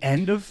 At the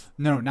end of?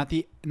 No, not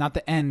the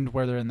end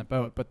where they're in the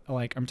boat, but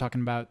like I'm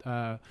talking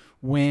about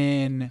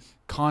when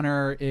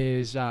Connor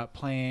is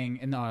playing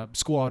in the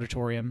school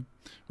auditorium.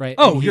 Right.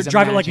 Oh, you're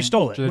Drive It Like You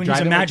Stole It. When he's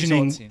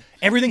imagining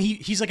everything,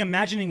 he's like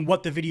imagining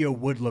what the video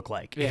would look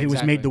like if it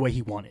was made the way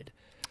he wanted.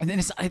 And then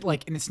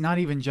it's not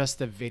even just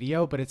the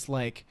video, but it's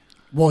like,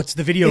 well, it's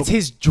the video. It's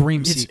his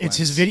dream sequence. It's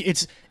his video.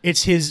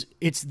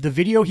 It's the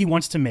video he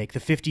wants to make, the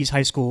 50s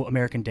high school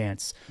American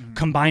dance,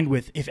 combined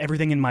with If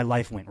Everything in My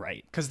Life Went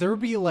Right. Because there would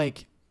be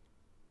like,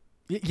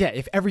 yeah,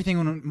 If Everything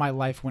in My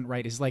Life Went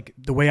Right is like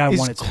the way I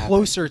want it to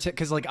closer to,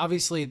 because like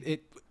obviously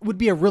it would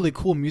be a really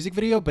cool music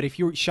video, but if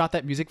you shot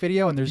that music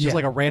video and there's just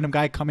like a random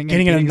guy coming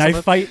in getting in a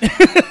knife fight,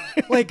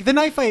 like the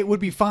knife fight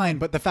would be fine,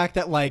 but the fact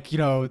that like, you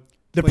know,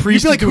 the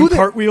priest is doing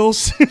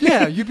cartwheels,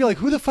 yeah, you'd be like,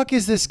 who the fuck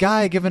is this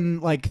guy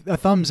giving like a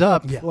thumbs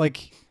up? Yeah.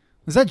 Like,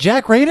 is that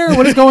Jack Rayner?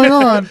 What is going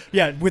on?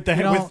 Yeah, with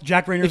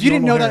Jack Rayner. If you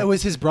didn't know that it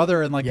was his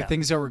brother and like the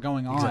things that were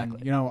going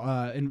on, you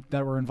know,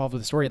 that were involved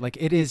with the story, like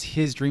it is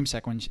his dream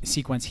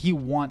sequence. He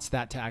wants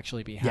that to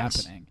actually be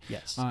happening.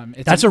 Yes.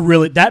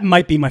 That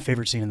might be my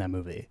favorite scene in that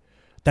movie.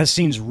 That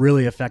scene's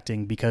really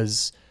affecting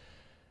because,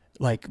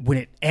 like, when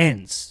it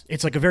ends,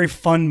 it's like a very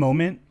fun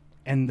moment,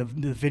 and the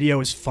video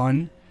is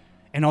fun,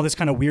 and all this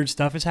kind of weird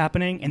stuff is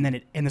happening, and then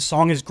the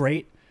song is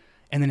great,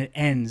 and then it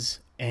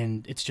ends,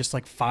 and it's just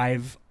like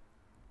 5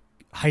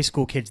 high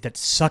school kids that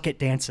suck at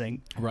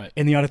dancing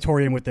in the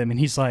auditorium with them, and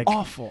he's like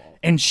awful,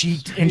 and she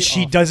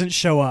doesn't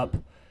show up,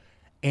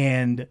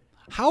 and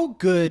how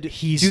good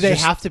do they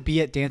have to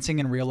be at dancing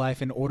in real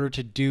life in order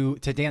to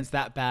dance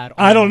that bad on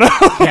I don't know.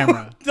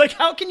 camera? Like,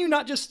 how can you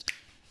not just...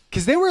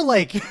 Because they were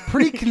like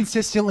pretty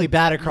consistently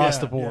bad across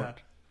the board.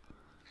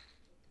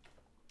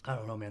 Yeah. I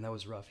don't know, man. That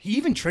was rough. He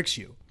even tricks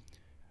you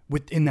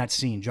in that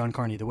scene, John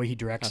Carney, the way he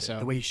directs it,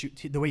 the way he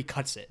shoots, the way he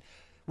cuts it.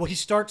 Well, he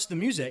starts the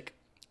music,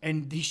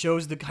 and he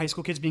shows the high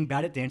school kids being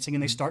bad at dancing,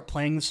 and they start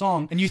playing the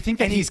song. And you think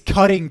that he's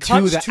cutting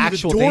to the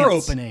actual door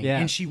dance. Opening,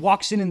 and she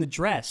walks in the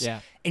dress,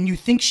 and you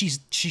think she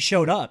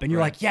showed up, and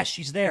you're like, yes,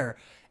 she's there.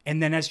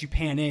 And then as you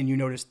pan in, you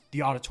notice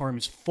the auditorium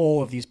is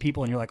full of these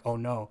people, and you're like, oh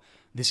no,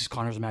 this is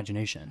Connor's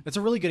imagination. That's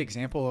a really good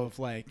example of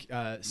like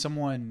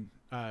someone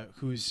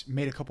who's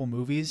made a couple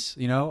movies,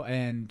 you know,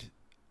 and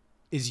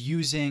is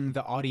using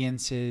the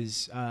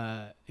audience's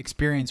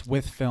experience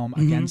with film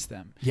against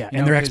them. Yeah, you and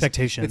know, their 'cause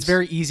expectations. It's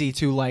very easy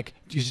to like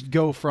just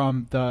go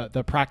from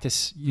the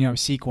practice, you know,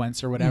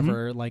 sequence or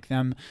whatever, like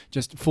them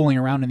just fooling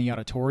around in the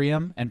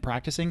auditorium and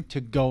practicing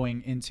to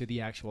going into the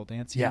actual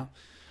dance. You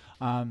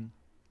know?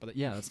 But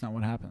yeah, that's not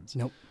what happens.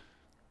 Nope.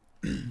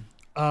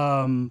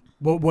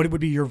 What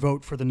would be your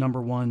vote for the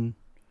number one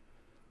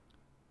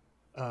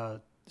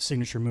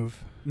signature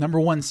move? Number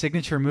one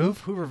signature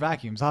move? Hoover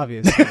vacuums,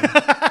 obviously.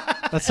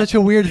 That's such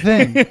a weird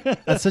thing.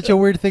 That's such a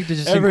weird thing to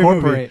just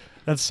incorporate. Movie.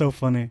 That's so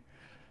funny.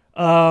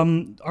 All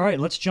right,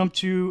 let's jump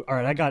to. All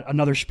right, I got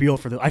another spiel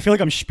for this. I feel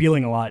like I'm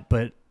spieling a lot,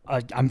 but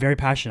I'm very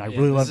passionate. I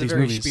really love these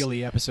movies. This is a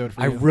very spiely episode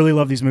for you. I really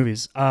love these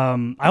movies.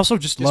 I also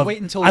just love.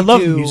 Wait until I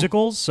love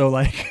musicals, so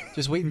like.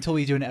 Just wait until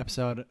we do an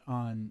episode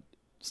on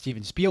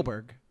Steven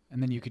Spielberg,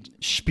 and then you could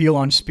spiel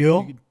on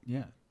spiel.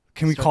 Yeah.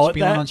 Can we call it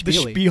that? On the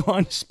spiel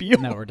on spiel.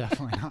 No, we're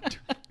definitely not.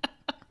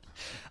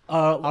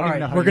 All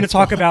right, we're going to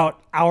talk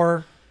about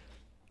our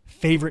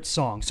favorite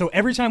song. So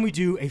every time we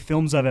do a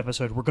Films Of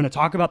episode, we're going to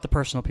talk about the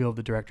personal appeal of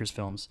the director's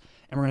films,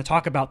 and we're going to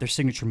talk about their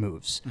signature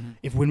moves.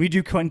 If when we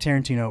do Quentin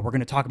Tarantino, we're going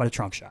to talk about a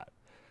trunk shot.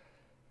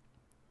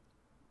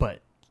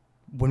 But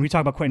when we talk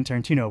about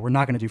Quentin Tarantino, we're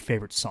not going to do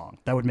favorite song.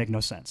 That would make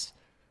no sense.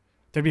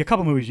 There'd be a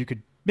couple movies you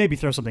could maybe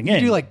throw something in.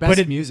 You do like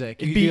best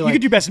music. You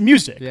could do best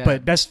music,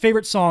 but best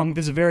favorite song.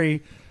 There's a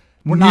very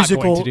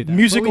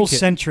musical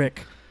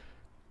centric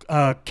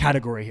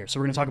category here. So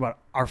we're going to talk about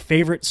our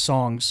favorite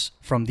songs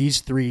from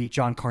these 3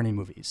 John Carney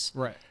movies.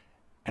 Right.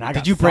 And I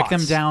Did you break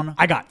them down?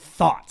 I got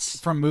thoughts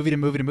from movie to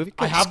movie to movie.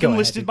 I have them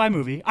listed by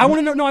movie. I want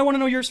to know. No, I want to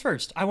know yours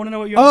first. I want to know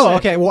what you. Oh,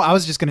 okay. Well, I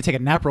was just going to take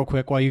a nap real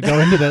quick while you go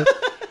into this.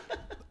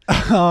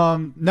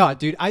 No,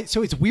 dude.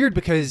 So it's weird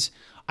because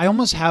I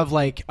almost have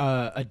like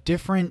a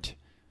different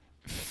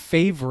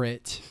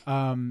favorite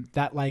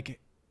that like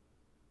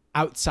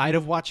outside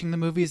of watching the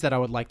movies that I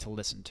would like to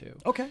listen to.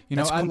 Okay, you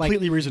know, that's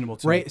completely reasonable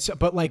too. Right. So,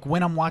 but like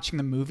when I'm watching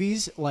the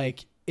movies,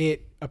 like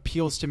it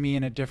appeals to me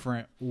in a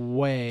different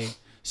way.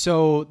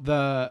 So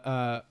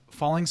the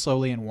Falling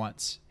Slowly and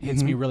Once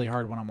hits me really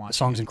hard when I'm watching. The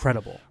song's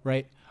incredible.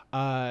 Right.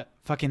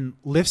 Fucking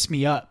Lifts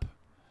Me Up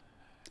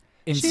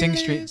in Sing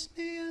Street.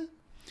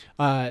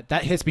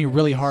 That hits me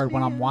really hard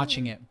when I'm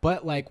watching it.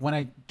 But like when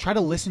I try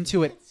to listen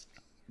to it,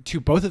 to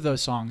both of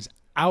those songs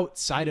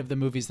outside of the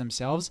movies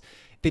themselves,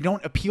 they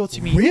don't appeal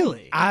to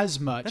me as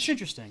much. That's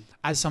interesting.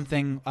 As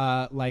something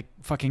like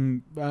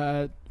fucking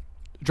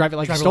Drive It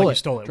Like You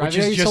Stole It. Which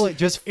is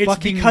just it's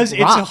fucking because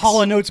rocks. It's a Hall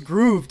 & Oates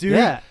groove, dude.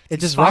 Yeah, it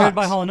it's just inspired rocks.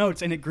 by Hall &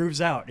 Oates, and it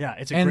grooves out. Yeah,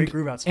 it's a great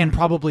groove out song. And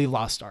probably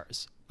Lost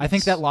Stars. I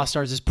think that Lost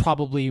Stars is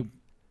probably,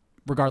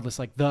 regardless,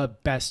 like the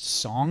best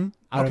song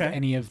out of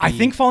any of the... I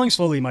think Falling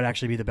Slowly might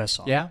actually be the best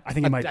song. Yeah? I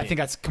think it might be. I think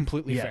that's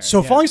completely fair.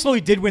 So Falling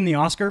Slowly did win the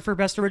Oscar for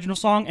Best Original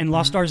Song, and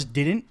Lost Stars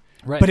didn't,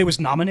 but it was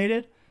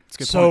nominated.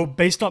 That's a good point.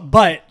 Based on...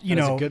 But, you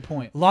know... That's a good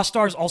point. Lost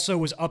Stars also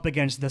was up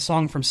against the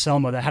song from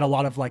Selma that had a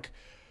lot of, like,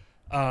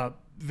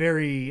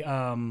 very...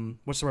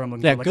 what's the word I'm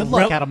looking for? Like good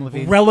luck, Adam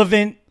Levine.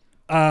 Relevant...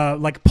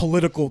 like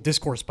political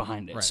discourse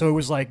behind it. Right. So it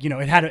was like, you know,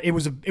 it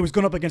was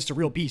going up against a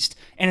real beast,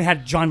 and it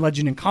had John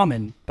Legend and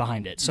Common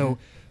behind it. So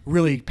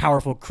really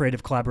powerful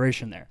creative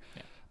collaboration there.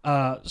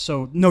 Yeah.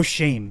 So no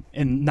shame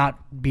in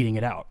not beating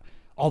it out.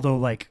 Although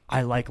like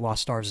I like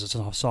Lost Stars as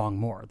a song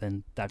more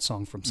than that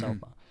song from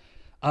Selma.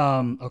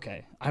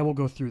 Okay, I will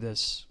go through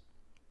this.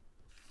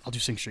 I'll do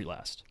Sing Street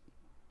last.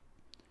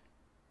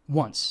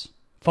 Once,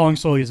 Falling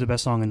Slowly is the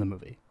best song in the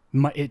movie.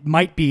 It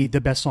might be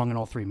the best song in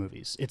all 3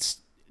 movies. It's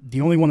the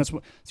only one it's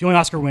the only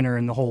Oscar winner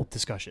in the whole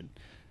discussion.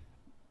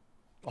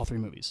 All 3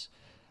 movies.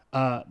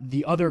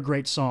 The other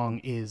great song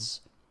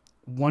is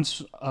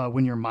Once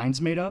When Your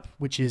Mind's Made Up,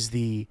 which is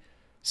the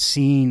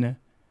scene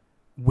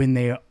when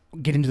they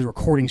get into the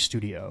recording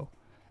studio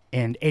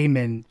and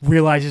Eamon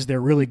realizes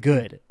they're really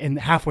good, and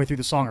halfway through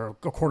the song or a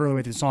quarter of the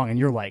way through the song, and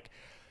you're like,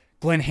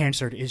 Glenn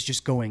Hansard is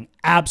just going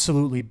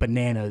absolutely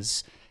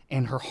bananas,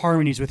 and her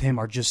harmonies with him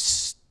are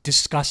just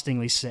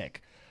disgustingly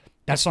sick.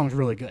 That song's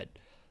really good.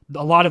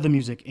 A lot of the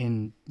music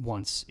in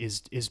Once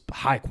is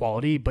high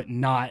quality, but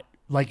not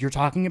like you're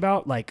talking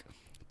about. Like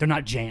they're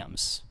not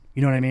jams.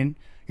 You know what I mean?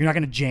 You're not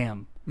going to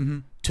jam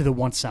to the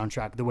Once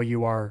soundtrack the way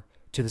you are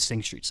to the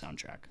Sing Street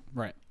soundtrack.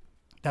 Right.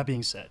 That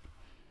being said,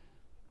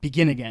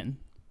 Begin Again.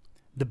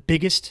 The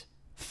biggest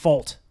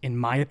fault, in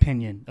my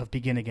opinion, of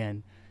Begin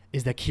Again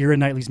is that Keira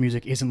Knightley's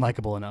music isn't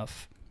likable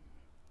enough.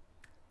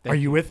 Are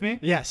you with me?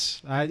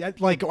 Yes.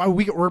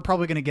 We're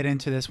probably going to get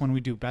into this when we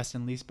do best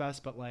and least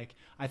best, but like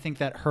I think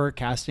that her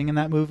casting in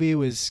that movie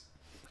was...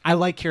 I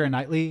like Keira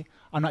Knightley.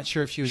 I'm not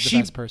sure if she was the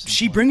best person.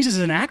 She brings as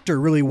an actor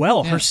really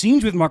well. Yeah. Her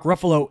scenes with Mark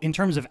Ruffalo in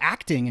terms of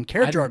acting and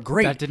character are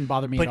great. That didn't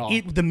bother me at all.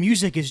 But the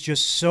music is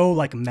just so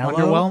like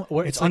mellow.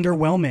 It's like,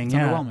 underwhelming. It's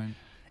underwhelming.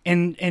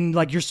 And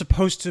like you're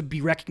supposed to be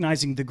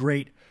recognizing the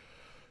great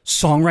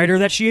songwriter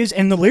that she is,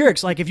 and the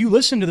lyrics, like if you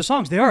listen to the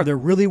songs, they're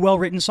really well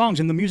written songs,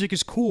 and the music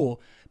is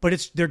cool,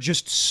 but they're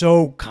just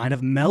so kind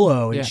of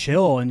mellow and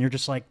chill, and you're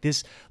just like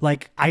this.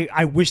 Like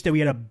I wish that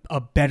we had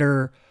a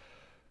better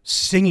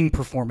singing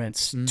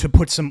performance to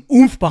put some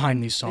oomph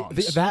behind these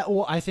songs.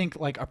 Well, I think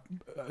like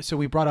so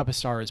we brought up A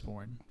Star Is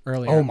Born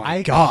earlier. Oh my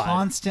I God.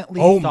 constantly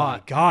Oh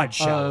thought my God,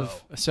 Shallow.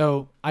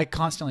 I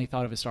constantly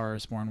thought of A Star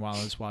Is Born while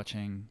I was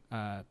watching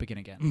Begin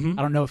Again. Mm-hmm.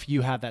 I don't know if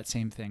you have that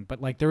same thing,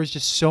 but like there was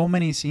just so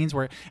many scenes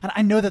where, and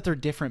I know that they're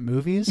different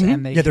movies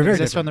and they Yeah, they're very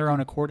exist different. on their own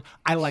accord.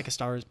 I like A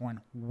Star Is Born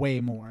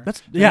way more.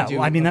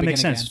 I mean that makes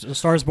sense. A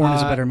Star Is Born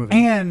is a better movie.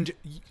 And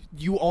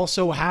you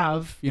also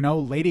have,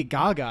 Lady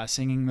Gaga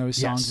singing those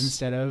songs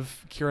instead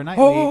of Keira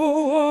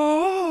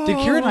Knightley. Did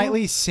Keira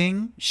Knightley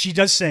sing? She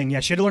does sing.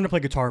 Yeah, she had to learn to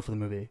play guitar for the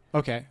movie.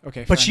 Okay.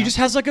 But she just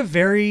has like a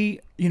very,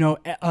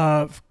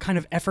 kind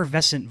of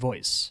effervescent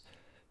voice.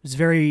 It's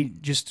very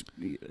just.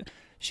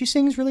 She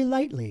sings really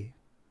lightly.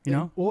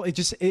 Well,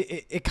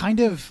 it kind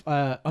of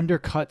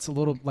undercuts a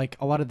little, like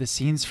a lot of the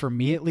scenes for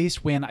me, at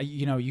least, when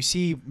you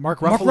see Mark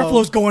Ruffalo. Mark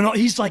Ruffalo's going on.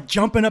 He's like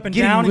jumping up and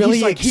down.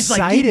 Really and he's like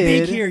excited.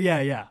 big here.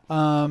 Yeah.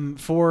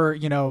 For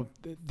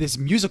this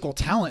musical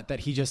talent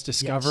that he just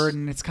discovered,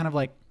 and it's kind of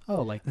like,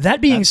 oh, like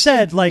that being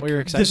said, like what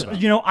you're excited this,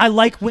 about. I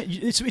like when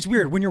it's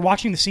weird when you're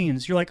watching the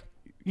scenes. You're like,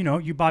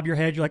 you bob your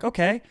head. You're like,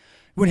 okay.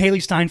 When Haley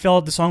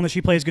Steinfeld, the song that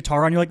she plays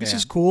guitar on, you're like, this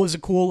is cool. It's a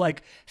cool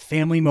like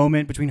family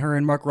moment between her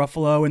and Mark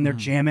Ruffalo, and they're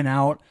jamming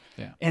out.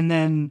 Yeah. And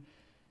then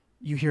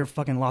you hear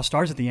fucking Lost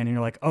Stars at the end, and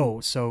you're like, oh,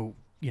 so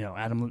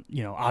Adam,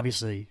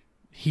 obviously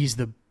he's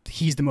the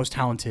most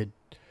talented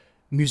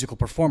musical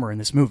performer in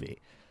this movie.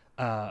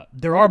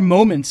 There are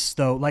moments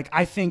though, like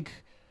I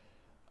think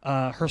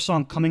her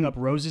song "Coming Up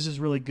Roses" is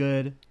really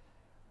good.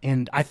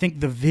 And I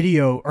think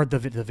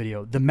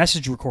the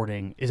message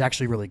recording is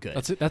actually really good.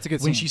 That's a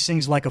good scene. When she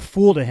sings "Like a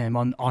Fool" to him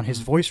on his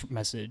voice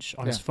message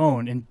on his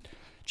phone, and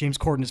James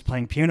Corden is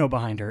playing piano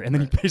behind her, and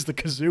then he plays the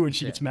kazoo, and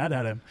she gets mad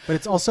at him. But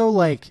it's also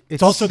like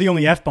it's also the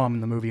only F-bomb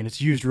in the movie, and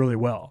it's used really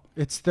well.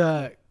 It's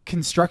the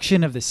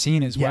construction of the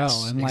scene as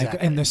well, and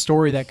like and the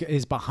story that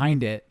is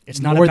behind it. It's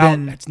not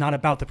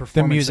about the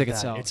performance, the music of that.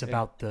 itself. It's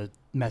about the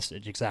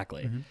message.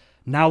 Exactly.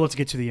 Now let's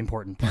get to the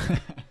important part: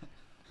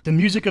 the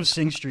music of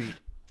Sing Street.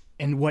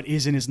 And what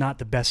is and is not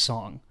the best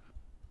song.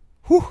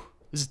 Whew,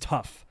 this is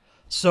tough.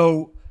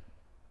 So,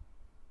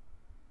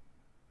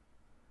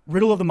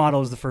 Riddle of the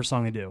Model is the first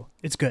song they do.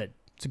 It's good.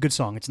 It's a good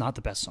song. It's not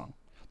the best song.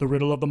 The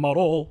Riddle of the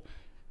Model.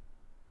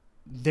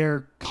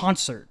 Their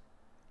concert,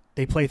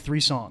 they play 3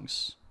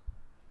 songs.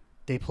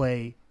 They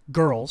play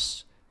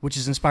Girls, which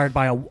is inspired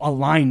by a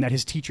line that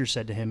his teacher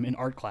said to him in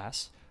art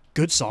class.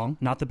 Good song,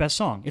 not the best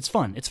song. It's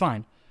fun. It's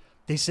fine.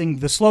 They sing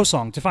the slow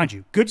song, To Find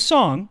You. Good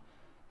song.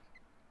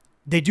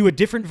 They do a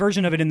different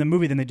version of it in the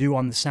movie than they do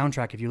on the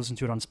soundtrack if you listen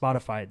to it on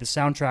Spotify. The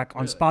soundtrack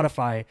on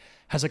Spotify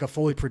has like a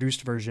fully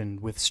produced version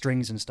with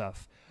strings and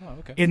stuff. Oh,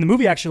 okay. In the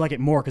movie, I actually like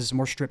it more because it's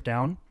more stripped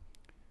down.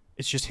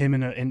 It's just him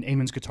and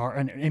Eamon's guitar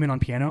and Eamon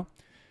on piano.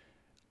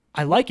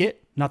 I like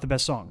it, not the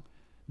best song.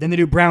 Then they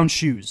do Brown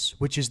Shoes,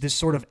 which is this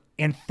sort of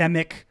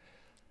anthemic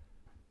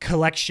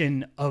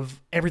collection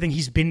of everything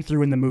he's been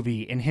through in the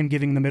movie and him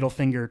giving the middle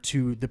finger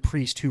to the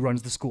priest who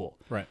runs the school.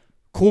 Right.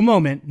 Cool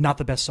moment, not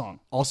the best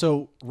song.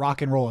 Also,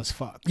 rock and roll as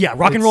fuck. Yeah,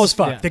 rock and roll as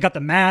fuck. Yeah. They got the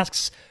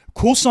masks.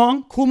 Cool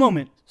song, cool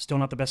moment. Still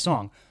not the best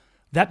song.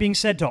 That being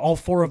said, to all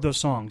 4 of those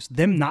songs,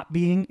 them not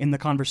being in the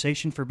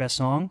conversation for best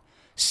song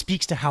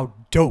speaks to how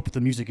dope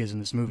the music is in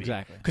this movie.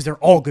 Exactly. Because they're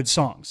all good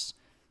songs.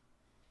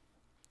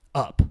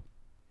 Up.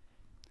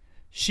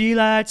 She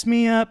lights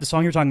me up. The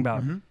song you're talking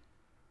about. Mm-hmm.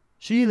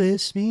 She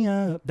lifts me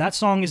up. That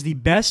song is the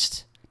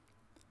best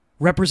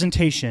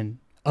representation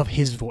of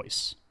his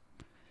voice.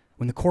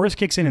 When the chorus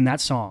kicks in that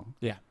song,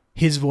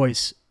 his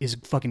voice is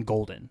fucking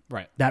golden.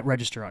 Right. That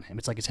register on him.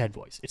 It's like his head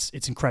voice.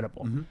 It's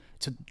incredible. Mm-hmm.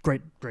 It's a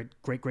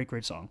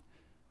great song.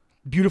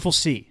 Beautiful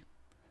Sea.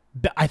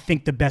 I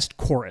think the best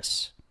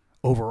chorus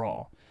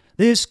overall.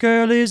 This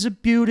girl is a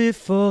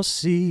beautiful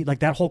sea. Like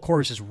that whole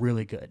chorus is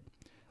really good.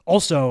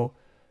 Also,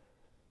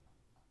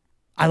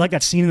 I like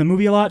that scene in the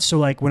movie a lot. So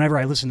like whenever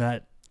I listen to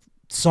that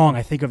song,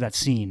 I think of that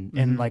scene. Mm-hmm.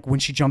 And like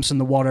when she jumps in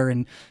the water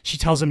and she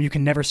tells him you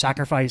can never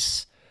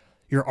sacrifice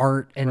your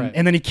art,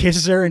 and then he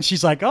kisses her and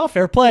she's like, oh,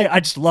 fair play. I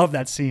just love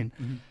that scene.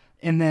 Mm-hmm.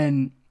 And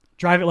then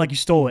Drive It Like You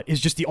Stole It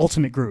is just the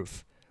ultimate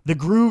groove. The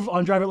groove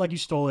on Drive It Like You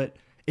Stole It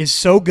is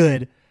so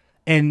good,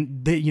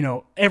 and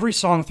every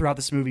song throughout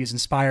this movie is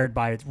inspired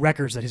by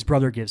records that his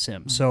brother gives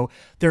him. Mm-hmm. So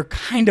they're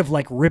kind of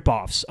like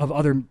rip-offs of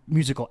other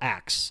musical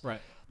acts. Right.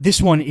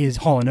 This one is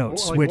Hall &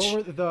 Oates, which...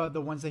 What were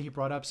the ones that he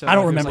brought up? So I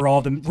don't remember all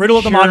of them. Riddle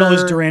of the Model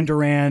is Duran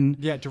Duran.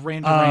 Yeah,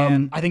 Duran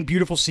Duran. I think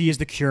Beautiful Sea is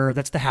The Cure.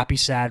 That's the happy,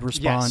 sad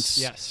response.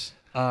 Yes.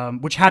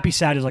 Which happy,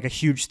 sad is like a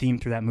huge theme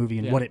through that movie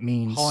and what it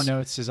means. Hall &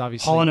 Oates is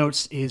obviously... Hall &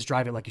 Oates is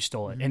Drive It Like You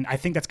Stole It. Mm-hmm. And I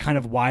think that's kind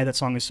of why that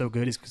song is so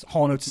good, is because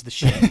Hall & Oates is the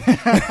shit.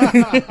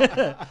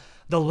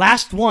 The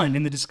last one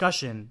in the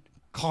discussion,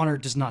 Connor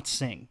does not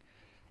sing.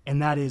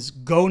 And that is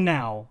Go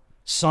Now,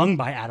 sung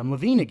by Adam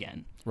Levine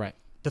again. Right.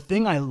 The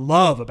thing I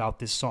love about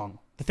this song,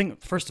 the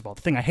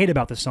thing I hate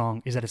about this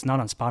song is that it's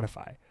not on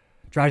Spotify.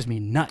 It drives me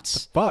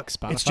nuts. The fuck,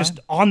 Spotify? It's just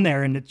on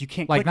there and you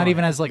can't click on it. Like not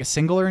even as like a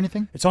single or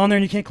anything? It's on there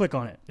and you can't click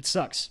on it. It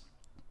sucks.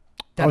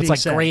 It's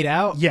like grayed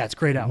out? Yeah, it's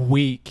grayed out.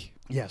 Weak.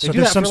 Yeah, They so do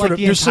there's that some for, sort like, of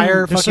the there's some,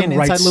 entire there's some fucking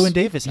rights, Inside Llewyn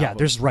Davis Yeah, album.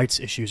 there's rights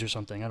issues or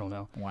something. I don't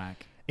know.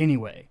 Whack.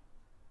 Anyway,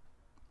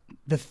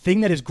 the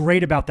thing that is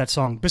great about that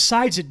song,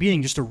 besides it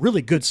being just a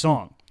really good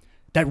song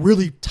that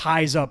really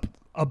ties up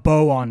a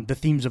bow on the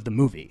themes of the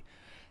movie,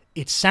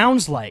 it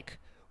sounds like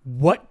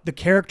what the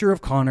character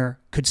of Connor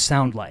could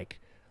sound like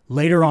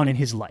later on in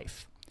his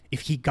life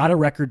if he got a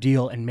record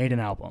deal and made an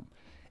album.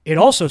 It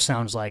also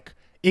sounds like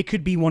it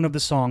could be one of the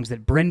songs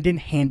that Brendan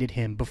handed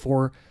him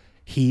before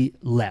he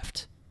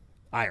left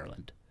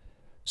Ireland.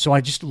 So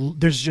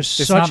there's just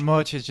It's such not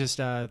much. It's just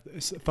thought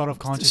of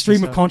consciousness.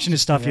 stream of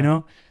consciousness stuff, Yeah. you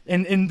know?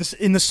 And in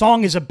the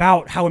song is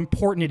about how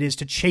important it is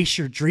to chase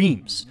your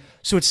dreams.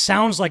 So it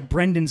sounds like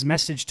Brendan's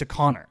message to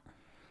Connor.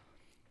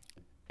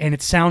 And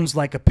it sounds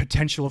like a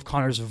potential of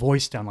Connor's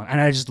voice down the line.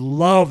 And I just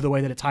love the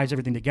way that it ties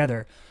everything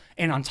together.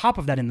 And on top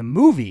of that, in the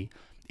movie,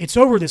 it's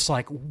over this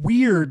like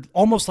weird,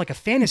 almost like a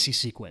fantasy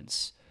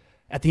sequence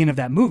at the end of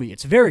that movie.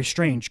 It's a very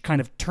strange kind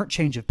of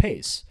change of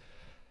pace.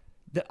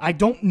 I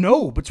don't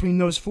know between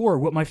those four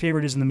what my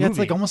favorite is in the movie. Yeah, it's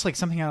like almost like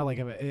something out of like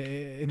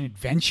an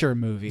adventure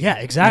movie. Yeah,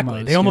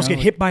 exactly. They almost get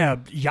hit by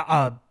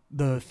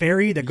the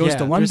ferry that goes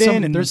to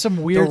London, and there's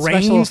some weird the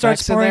rain special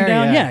starts effects in pouring there,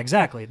 down. yeah. Yeah,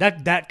 exactly.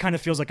 That kind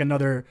of feels like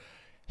another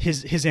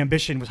his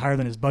ambition was higher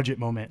than his budget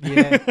moment.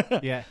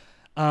 Yeah.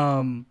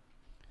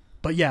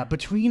 But yeah,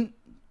 between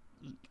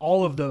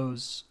all of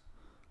those,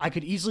 I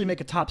could easily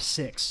make a top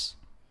 6,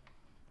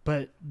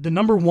 but the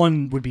number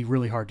 1 would be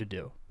really hard to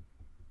do.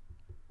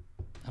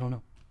 I don't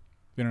know.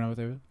 You don't know what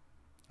they would?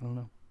 I don't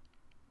know.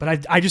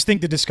 But I just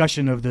think the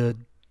discussion of the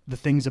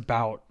things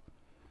about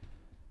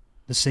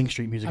the Sing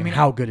Street music and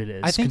how good it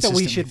is. I think that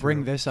we consistently should bring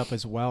through. this up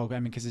as well. I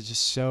mean, because it's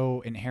just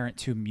so inherent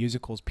to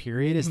musicals,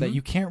 period, is that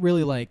you can't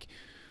really like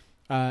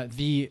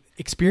the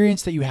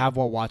experience that you have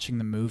while watching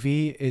the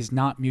movie is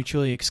not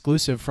mutually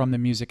exclusive from the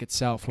music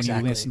itself when you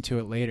listen to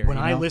it later. When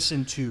I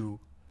listen to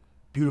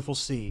Beautiful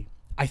Sea,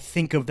 I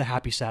think of the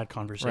happy, sad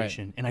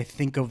conversation, and I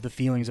think of the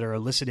feelings that are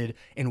elicited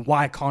and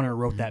why Connor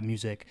wrote that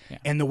music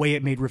and the way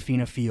it made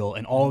Rafina feel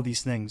and all of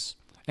these things.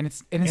 And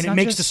it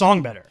makes the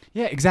song better.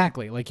 Yeah,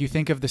 exactly. Like you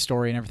think of the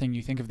story and everything,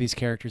 you think of these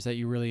characters that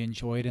you really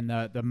enjoyed and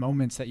the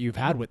moments that you've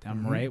had with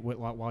them, right?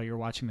 While you're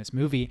watching this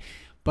movie.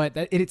 But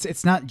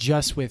it's not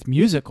just with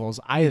musicals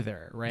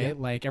either, right? Yeah.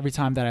 Like every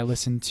time that I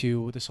listen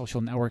to the Social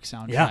Network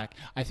soundtrack,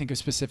 I think of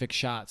specific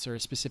shots or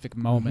specific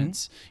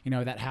moments,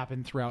 that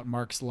happened throughout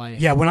Mark's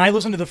life. Yeah, when I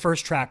listen to the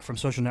first track from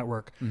Social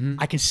Network,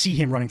 I can see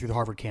him running through the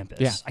Harvard campus.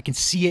 Yeah. I can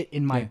see it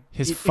in my...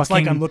 It's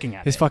like I'm looking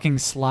at his it. fucking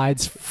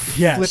slides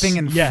flipping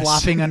and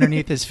flopping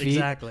underneath his feet.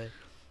 Exactly.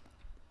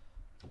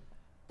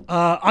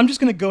 I'm just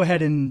going to go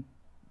ahead and...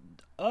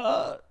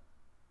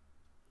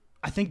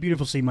 I think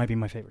Beautiful Sea might be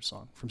my favorite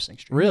song from Sing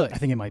Street. Really? I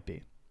think it might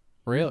be.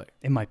 Really?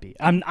 It might be.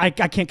 I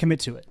can't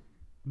commit to it,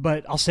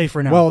 but I'll say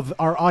for now. Well,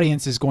 our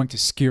audience is going to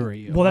skewer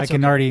you. Well, that's I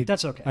can okay. already.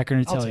 That's okay. I can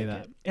already I'll tell you take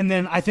that. it. And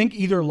then I think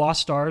either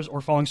Lost Stars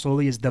or Falling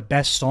Slowly is the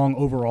best song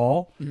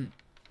overall,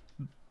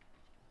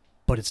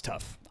 but it's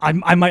tough.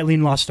 I might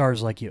lean Lost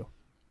Stars like you,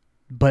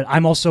 but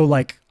I'm also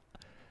like,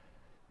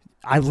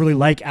 I really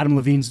like Adam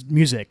Levine's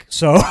music,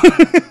 so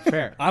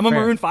Fair. I'm a fair,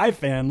 Maroon 5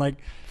 fan. Like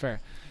Fair.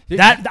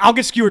 that, I'll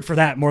get skewered for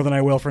that more than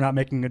I will for not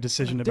making a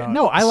decision about.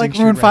 No, I like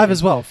Sing Maroon Street 5 ranking.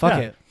 as well. Fuck Yeah.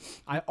 it.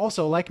 I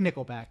also like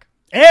Nickelback.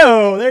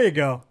 Ew, there you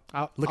go.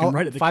 Looking I'll-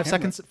 right at the 5 camera.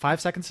 seconds.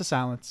 5 seconds of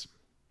silence.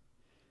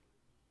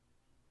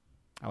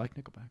 I like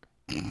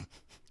Nickelback.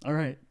 All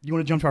right, you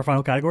want to jump to our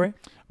final category?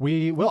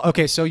 We will.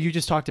 Okay, so you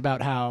just talked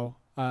about how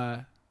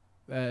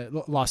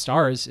Lost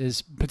Stars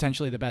is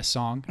potentially the best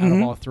song out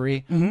of all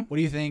three. What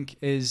do you think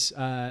is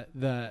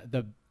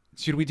the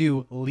should we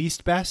do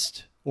least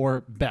best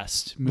or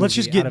best movie? Let's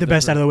just get the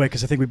best three? out of the way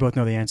because I think we both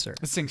know the answer.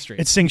 It's Sing Street.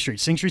 It's Sing Street.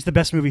 Sing Street's the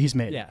best movie he's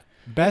made. yeah,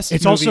 best.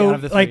 It's movie also out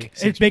of the three, like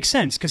Sing it Street. makes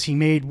sense because he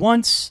made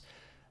once.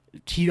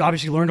 He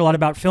obviously learned a lot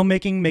about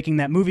filmmaking, making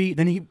that movie.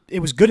 Then it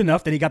was good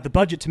enough that he got the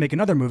budget to make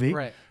another movie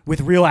Right.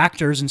 with real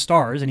actors and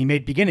stars, and he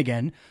made Begin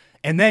Again.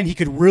 And then he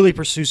could really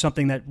pursue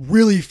something that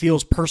really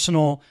feels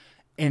personal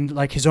and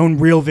like his own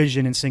real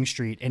vision in Sing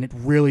Street, and it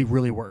really,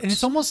 really works. And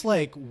it's almost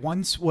like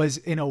Once was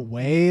in a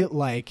way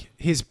like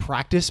his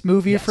practice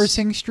movie Yes. for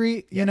Sing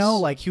Street. You Yes. know,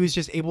 like he was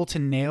just able to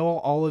nail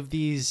all of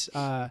these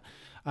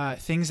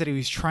things that he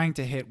was trying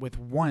to hit with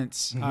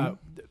Once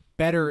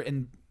better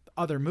in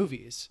other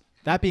movies.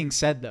 That being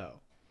said,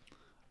 though,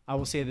 I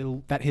will say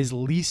that his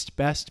least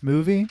best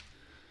movie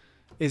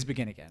is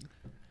Begin Again.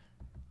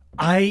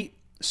 I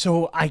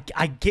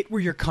get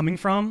where you're coming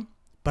from,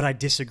 but I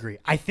disagree.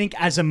 I think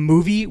as a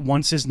movie,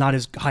 Once is not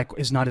as high,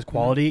 is not as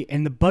quality,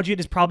 and the budget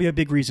is probably a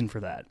big reason for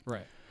that.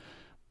 Right.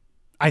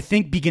 I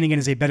think Begin Again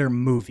is a better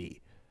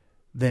movie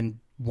than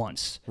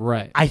Once.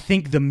 Right. I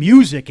think the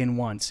music in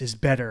Once is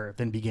better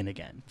than Begin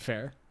Again,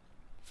 Fair.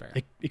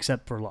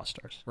 except for Lost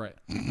Stars. Right.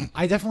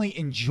 I definitely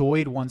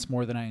enjoyed Once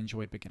more than I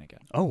enjoyed Begin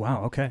Again. Oh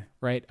wow, okay.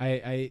 Right.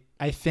 I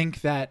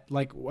think that,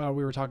 like we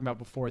were talking about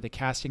before, the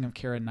casting of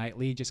Keira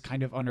Knightley just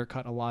kind of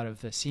undercut a lot of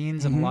the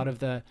scenes and a lot of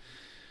the,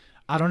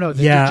 I don't know.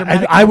 Yeah,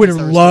 dramatic I would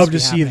elements that were love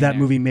supposed to be see if that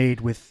happening movie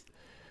made with.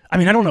 I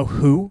mean, I don't know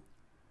who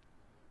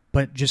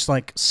but just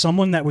like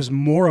someone that was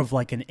more of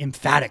like an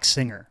emphatic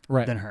singer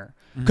Right. than her.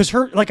 Because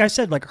her, like I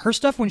said, like her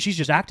stuff when she's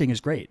just acting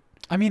is great.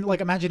 I mean,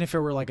 like, imagine if it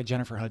were like a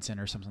Jennifer Hudson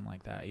or something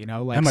like that, you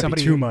know? Like That might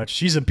somebody be too much.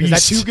 She's a beast.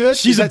 Is that too good?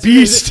 She's a Is that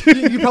too-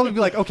 beast. You'd probably be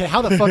like, okay,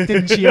 how the fuck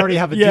didn't she already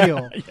have a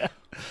deal? Yeah.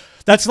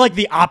 That's like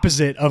the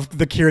opposite of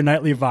the Keira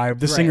Knightley vibe.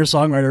 The Right.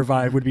 singer-songwriter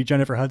vibe would be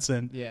Jennifer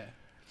Hudson. Yeah.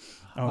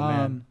 Oh,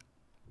 man.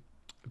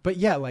 But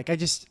yeah, like I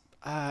just,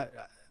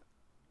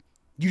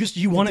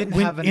 You want didn't to,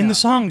 have in the enough.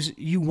 songs,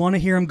 you want to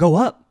hear him go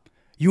up.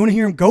 You want to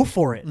hear him go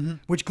for it,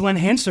 which Glenn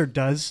Hansard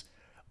does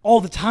all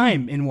the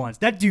time in ones.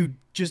 That dude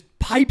just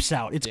pipes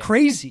out. It's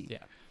crazy.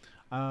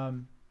 yeah.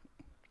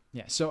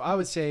 Yeah. So I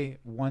would say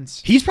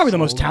once He's probably the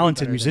most Soul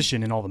talented better than-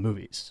 musician in all the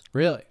movies.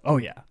 Really? Oh,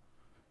 yeah.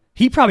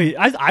 He probably,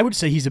 I would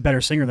say he's a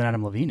better singer than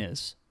Adam Levine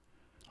is.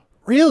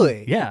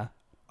 Really? Yeah.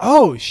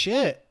 Oh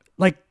shit.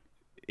 Like,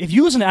 if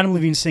you listen to Adam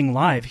Levine sing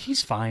live,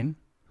 he's fine.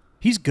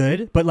 He's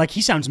good, but like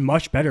he sounds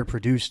much better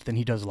produced than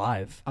he does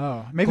live.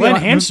 Oh, maybe Glenn I-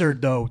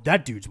 Hansard, though,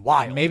 that dude's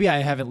wild. Maybe I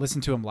haven't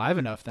listened to him live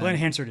enough then. Glenn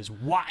Hansard is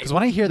wild. Because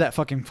when I hear that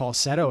fucking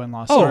falsetto in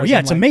Lost Oh, Stars, yeah,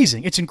 I'm it's like,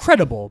 amazing. It's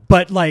incredible.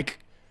 But like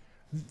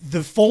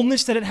the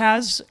fullness that it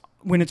has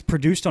when it's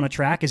produced on a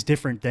track is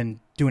different than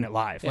doing it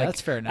live. Yeah, Like,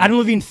 that's fair enough. Adam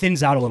Levine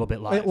thins out a little bit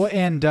live. Wait, well,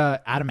 and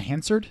Adam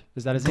Hansard?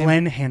 Is that his name?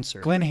 Glenn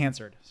Hansard. Glenn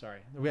Hansard. Sorry.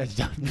 We had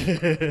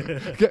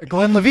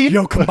Glenn Levine?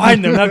 Yo,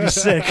 combine them. That'd be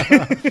sick.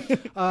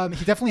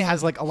 He definitely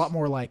has like a lot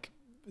more like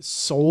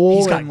soul.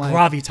 He's got and, like,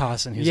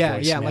 gravitas in his yeah,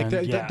 voice, yeah. man.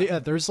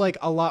 Like there's like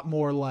a lot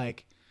more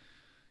like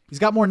he's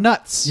got more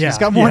nuts. Yeah, He's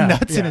got more yeah,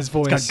 nuts in yeah. his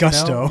voice. He's got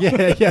gusto. You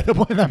know? Yeah.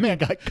 That man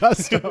got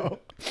gusto.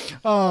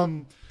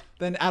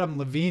 Than Adam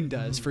Levine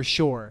does for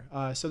sure.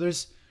 So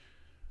there's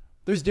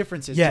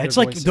differences. Yeah, to it's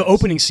their like voices. the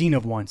opening scene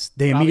of Once.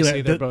 They Obviously,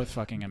 immediately they're both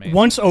fucking amazing.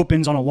 Once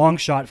opens on a long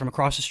shot from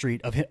across the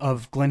street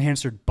of Glenn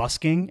Hansard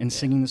busking and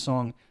singing the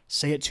song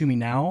 "Say It to Me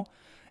Now,"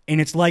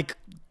 and it's like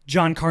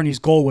John Carney's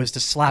goal was to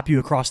slap you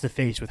across the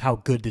face with how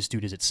good this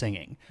dude is at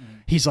singing.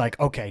 He's like,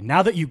 okay,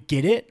 now that you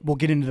get it, we'll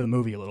get into the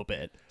movie a little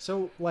bit.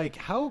 So like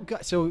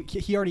so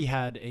he already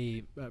had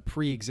a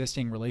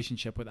pre-existing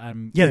relationship with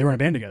Adam. Yeah, they were in a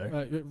band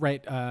together.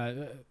 Right.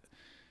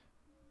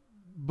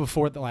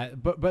 Before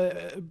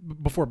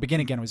before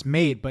Begin Again was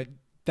made, but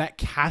that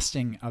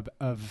casting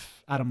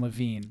of Adam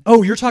Levine.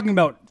 Oh, you're talking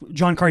about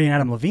John Carney and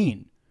Adam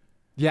Levine.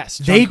 Yes,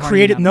 John They Carney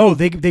created and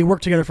Adam- they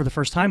worked together for the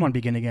first time on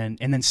Begin Again,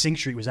 and then Sing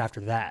Street was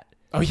after that.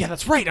 Oh yeah,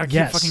 that's right. I keep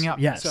Yes, fucking up.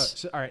 yes.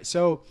 So all right.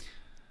 So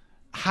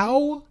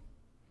how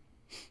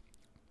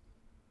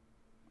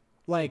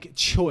like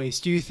choice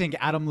do you think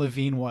Adam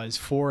Levine was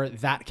for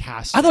that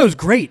casting? I thought it was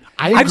great.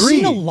 I I've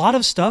seen a agree. lot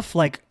of stuff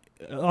like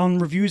on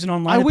reviews and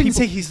online. I of wouldn't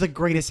people, say he's the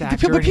greatest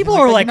actor. But or people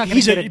anything are that. like You're not gonna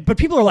he's get a, it. but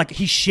people are like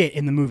he's shit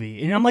in the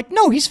movie, and I'm like,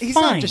 no, he's He's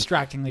fine. not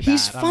distractingly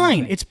He's bad, I don't fine.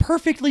 think. It's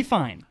perfectly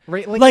fine.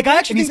 Right, Like I actually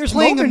and think he's there's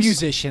playing moments, a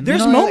musician.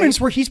 There's you know, moments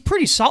like- where he's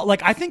pretty solid.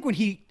 Like I think when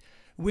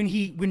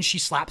she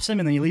slaps him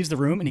and then he leaves the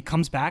room and he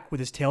comes back with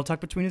his tail tucked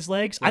between his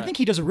legs, I Right. think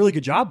he does a really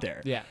good job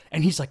there. Yeah.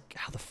 And he's like,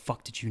 how the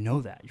fuck did you know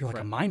that? You're like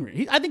a mind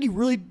reader. I think he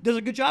really does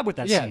a good job with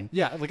that scene.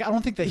 Yeah. Like I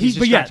don't think that he's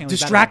But yeah, distractingly bad.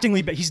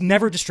 distractingly bad. He's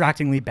never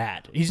distractingly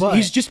bad. But-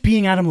 He's just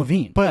being Adam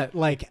Levine. But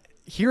like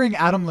hearing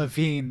Adam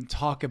Levine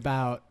talk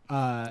about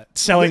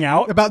Selling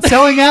out?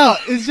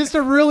 is just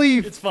a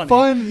really funny.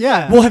 fun.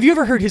 Yeah. Well, have you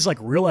ever heard his like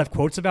real life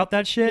quotes about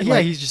that shit? Yeah,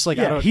 he's just like,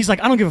 I don't- he's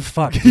like, I don't give a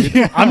fuck, dude.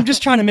 I'm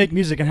just trying to make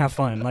music and have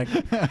fun. Like,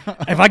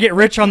 if I get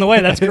rich on the way,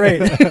 that's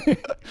great.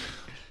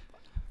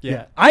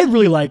 Yeah, I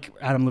really like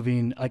Adam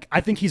Levine. Like,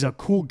 I think he's a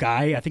cool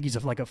guy. I think he's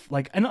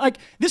and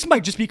this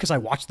might just be because I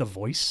watch The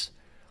Voice,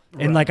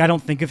 and like I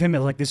don't think of him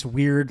as like this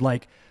weird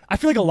like. I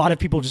feel like a lot of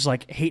people just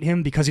like hate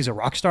him because he's a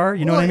rock star.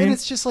 You know what I mean? And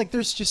it's just like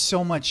there's just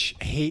so much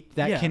hate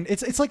that Yeah. can.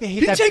 It's like the hate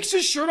He that takes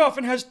his shirt off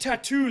and has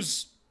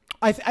tattoos.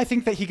 I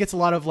think that he gets a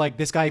lot of like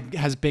this guy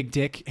has big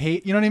dick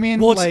hate. You know what I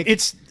mean? Well, like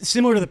it's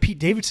similar to the Pete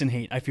Davidson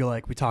hate. I feel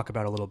like we talk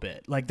about a little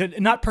bit, like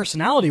not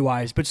personality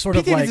wise, but sort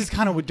Pete of Davidson like is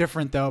kind of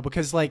different though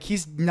because like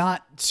he's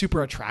not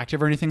super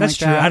attractive or anything that's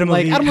like true. that. Adam like,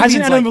 Levine Levine's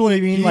hasn't Adam like,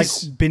 Levine like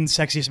he's- been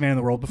sexiest man in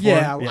the world before.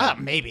 Yeah,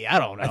 maybe I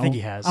don't know. I think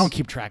he has. I don't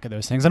keep track of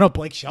those things. I know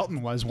Blake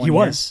Shelton was one. He year.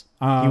 was.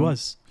 He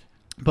was.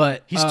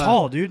 But He's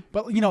tall, dude.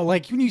 But you know,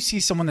 like when you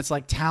see someone that's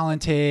like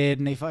talented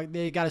and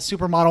they got a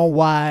supermodel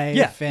wife,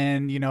 Yeah.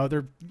 and you know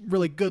they're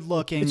really good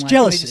looking. It's like,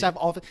 jealousy. They just have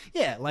all.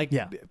 Yeah.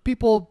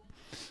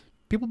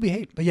 People be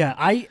hate. But yeah,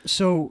 I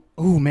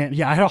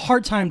had a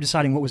hard time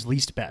deciding what was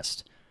least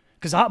best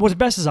because what's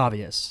best is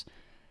obvious,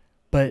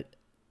 but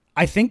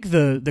I think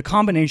the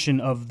combination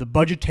of the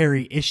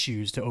budgetary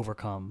issues to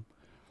overcome,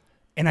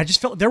 and I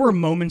just felt there were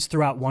moments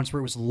throughout Once where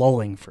it was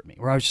lulling for me,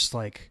 where I was just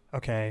like,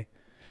 okay,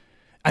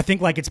 I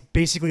think like it's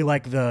basically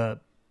like the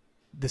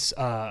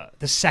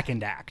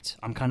second act.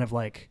 I'm kind of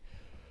like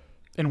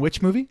In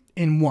which movie?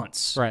 in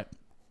Once, Right.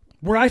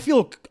 where I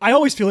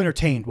always feel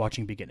entertained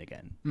watching Begin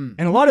Again, and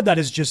a lot of that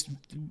is just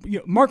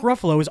Mark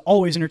Ruffalo is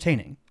always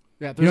entertaining.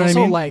 Yeah. There's You know what I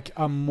also mean? like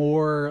a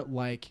more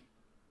like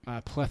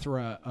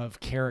plethora of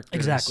characters.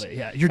 Exactly.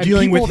 Yeah, you're And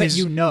dealing people with that his.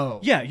 you know.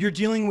 Yeah, you're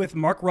dealing with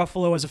Mark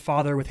Ruffalo as a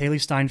father with Haley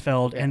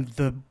Steinfeld and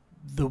the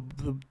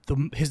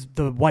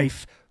the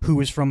wife who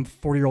is from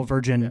 40-Year-Old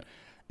Virgin,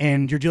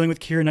 and you're dealing with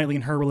Keira Knightley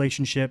and her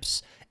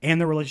relationships and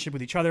their relationship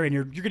with each other, and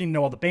you're getting to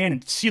know all the band,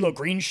 and CeeLo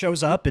Green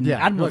shows up, and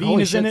Adam Levine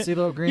is in it.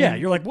 CeeLo Green. Yeah,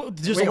 you're like, well,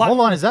 there's Wait, a lot.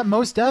 hold on, is that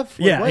Mos Def?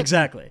 Yeah,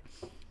 exactly.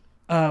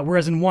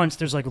 Whereas in Once,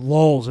 there's like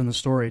lulls in the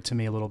story to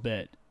me a little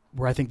bit,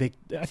 where I think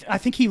I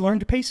think he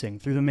learned pacing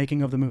through the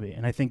making of the movie,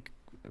 and I think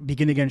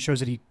Begin Again shows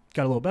that he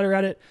got a little better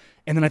at it,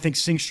 and then I think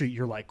Sing Street,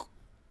 you're like,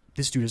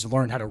 this dude has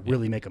learned how to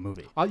really make a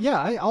movie.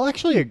 I'll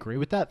actually agree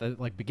with that. That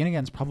like Begin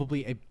Again is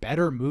probably a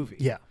better movie.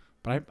 Yeah.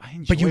 But I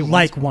enjoy. But you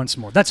like Once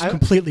More. That's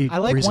completely I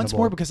like reasonable. Once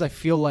More because I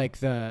feel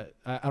like I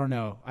don't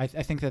know. I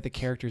think that the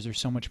characters are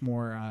so much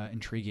more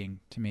intriguing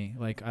to me.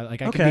 Like I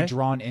can be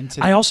drawn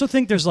into. I also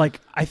think there's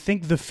like I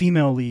think the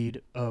female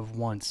lead of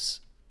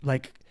Once,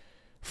 like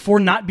for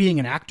not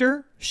being an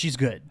actor, she's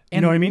good.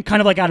 You know what I mean?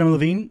 Kind of like Adam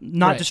Levine,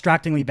 not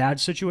distractingly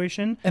bad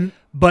situation.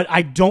 But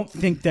I don't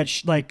think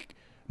that like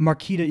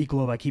Markita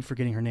Ikolova, I keep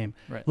forgetting her name.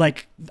 Right.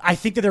 Like I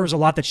think that there was a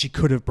lot that she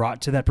could have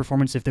brought to that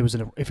performance if it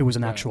was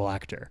an actual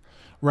actor.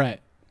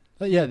 Right.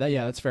 Yeah,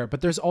 that's fair.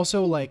 But there's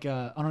also like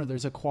I don't know.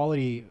 There's a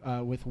quality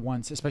with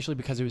Once, especially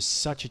because it was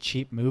such a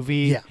cheap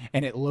movie,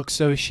 and it looks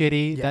so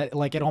shitty that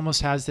like it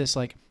almost has this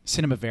like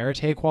cinema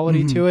verite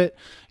quality to it.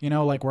 You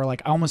know, like where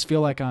like I almost feel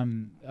like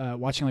I'm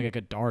watching like a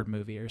Godard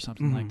movie or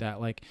something like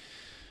that. Like,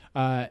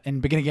 and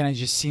Begin Again, it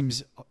just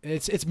seems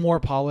it's more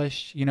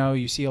polished. You know,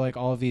 you see like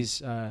all of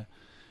these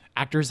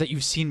actors that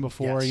you've seen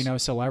before. You know,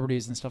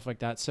 celebrities and stuff like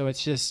that. So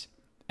it's just,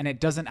 and it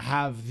doesn't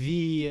have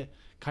the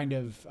kind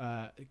of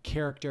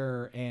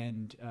character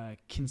and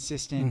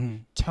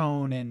consistent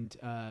tone and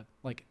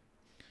like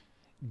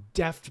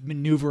deft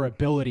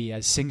maneuverability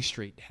as Sing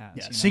Street has.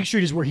 Yeah, Sing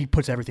Street is where he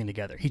puts everything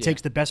together. He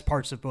takes the best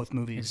parts of both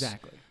movies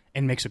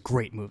and makes a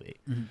great movie.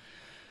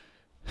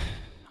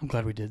 I'm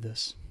glad we did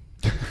this.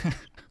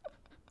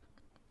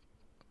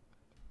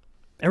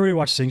 Everybody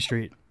watch Sing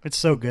Street. It's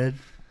so good.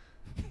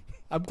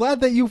 I'm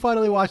glad that you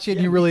finally watched it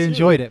and you really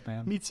enjoyed it,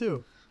 man. Me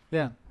too.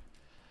 Yeah.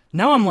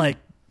 Now I'm like,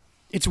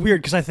 it's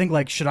weird because I think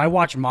like, should I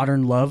watch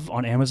Modern Love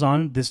on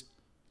Amazon? This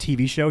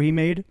TV show he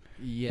made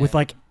with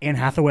like Anne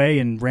Hathaway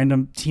and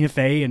random Tina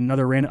Fey and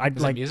another random.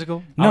 Is it a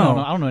musical? No,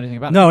 I don't know anything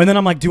about it. No, and then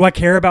I'm like, do I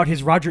care about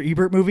his Roger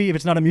Ebert movie if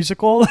it's not a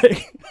musical?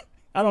 Like,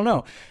 I don't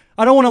know.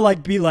 I don't want to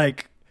like be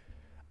like,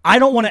 I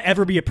don't want to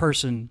ever be a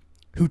person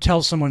who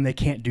tells someone they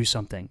can't do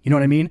something. You know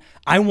what I mean?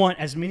 I want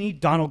as many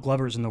Donald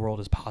Glovers in the world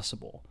as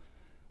possible.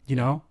 You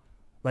know,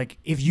 like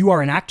if you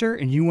are an actor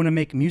and you want to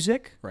make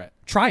music,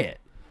 try it.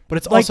 But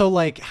it's also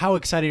like, how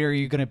excited are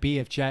you going to be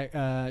if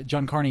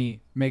John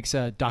Carney makes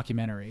a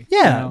documentary? Yeah,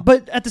 you know?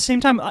 But at the same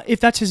time, if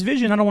that's his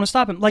vision, I don't want to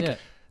stop him. Like,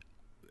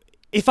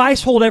 if I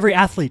told every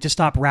athlete to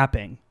stop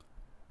rapping,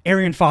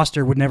 Arian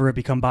Foster would never have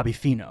become Bobby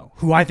Fino,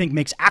 who I think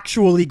makes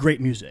actually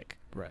great music.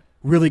 Right.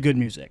 Really good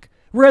music.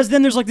 Whereas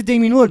then there's like the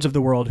Damian Lillards of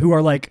the world who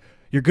are like,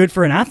 you're good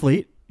for an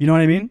athlete. You know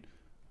what I mean?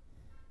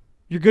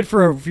 You're good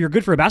for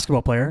a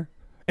basketball player.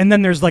 And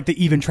then there's like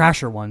the even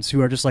trasher ones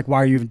who are just like, why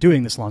are you even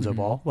doing this, Lonzo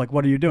Ball? Like,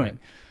 what are you doing? Right.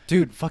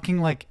 Dude, fucking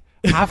like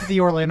half the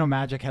Orlando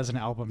Magic has an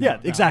album. Yeah,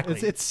 exactly.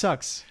 It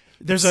sucks.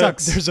 There's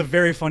a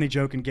very funny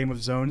joke in Game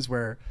of Zones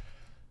where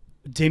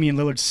Damian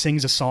Lillard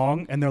sings a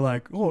song and they're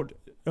like, oh,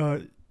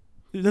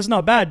 that's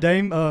not bad,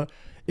 Dame.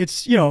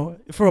 It's, you know,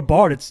 for a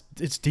bard,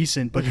 it's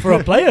decent, but for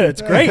a player,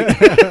 it's great.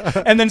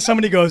 And then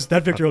somebody goes,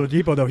 that Victor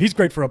Oladipo, though, he's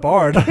great for a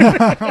bard.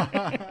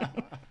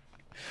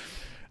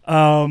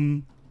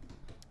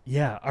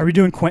 Yeah. Are we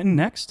doing Quentin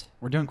next?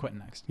 We're doing Quentin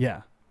next.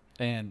 Yeah.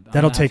 And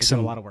that'll take a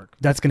lot of work.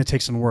 That's going to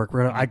take some work.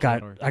 I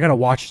got to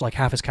watch like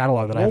half his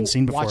catalog that I haven't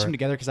seen before. Watch them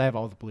together because I have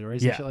all the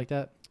Blu-rays and shit like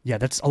that. Yeah,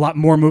 that's a lot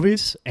more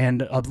movies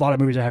and a lot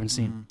of movies I haven't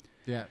seen.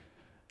 Yeah.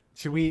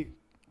 Should we?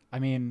 I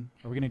mean,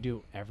 are we going to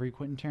do every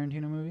Quentin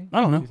Tarantino movie?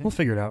 I don't know. We'll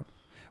figure it out.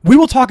 We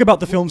will talk about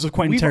the films of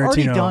Quentin Tarantino.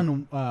 We've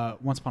already done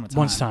Once Upon a Time.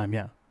 Once Time,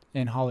 yeah.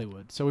 In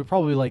Hollywood, so we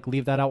probably like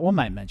leave that out. We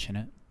might mention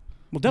it.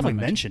 We'll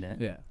definitely mention it.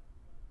 Yeah.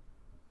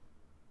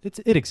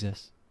 It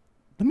exists.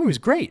 The movie's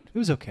great. It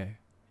was okay.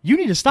 You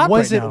need to stop.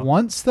 Was right it now.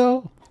 Once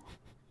though?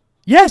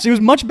 Yes, it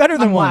was much better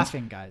than I'm Once.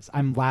 laughing, guys.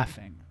 I'm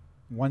laughing.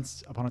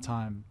 Once Upon a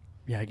Time.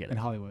 Yeah, I get it. In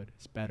Hollywood,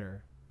 it's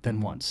better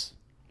than Once.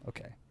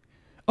 Okay.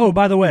 Oh,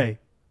 by the way,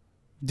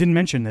 didn't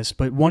mention this,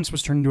 but Once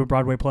was turned into a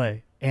Broadway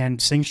play,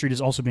 and Sing Street is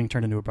also being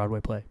turned into a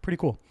Broadway play. Pretty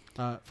cool.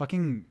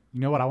 Fucking, you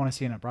know what I want to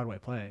see in a Broadway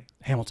play?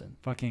 Hamilton.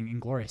 Fucking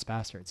Inglourious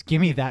Bastards. Give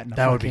me that in a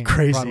that would be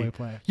crazy. Broadway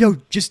play. Yo,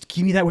 just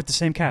give me that with the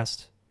same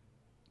cast.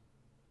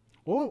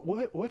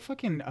 What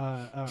fucking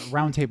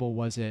round table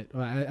was it?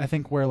 I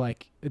think where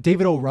like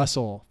David O.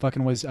 Russell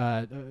fucking was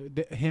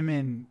him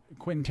and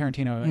Quentin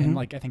Tarantino and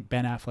like I think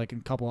Ben Affleck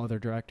and a couple other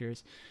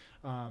directors.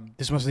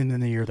 This wasn't in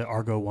the year that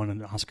Argo won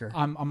an Oscar.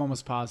 I'm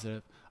almost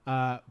positive.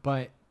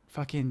 But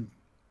fucking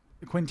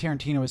Quentin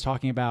Tarantino was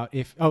talking about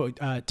if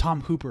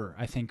Tom Hooper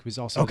I think was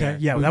also there.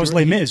 Yeah, that was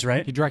Les Mis,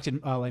 right? He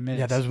directed Les Mis.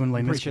 Yeah, that was when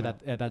Les Mis. I'm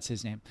pretty sure that's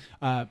his name.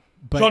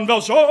 Jean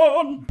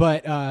Valjean.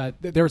 But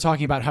they were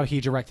talking about how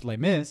he directed Les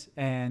Mis,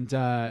 and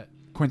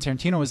Quentin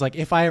Tarantino was like,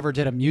 if I ever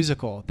did a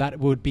musical, that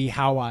would be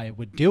how I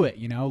would do it.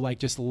 You know, like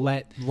just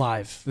live.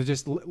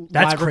 That's That's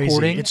live crazy.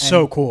 recording. It's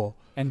so cool.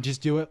 And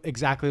just do it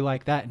exactly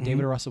like that. And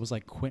David Russell was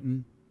like,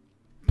 Quentin,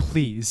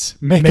 please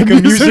Make a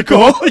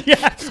musical.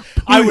 Yeah,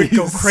 I would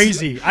go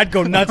crazy. I'd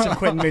go nuts if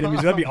Quentin made a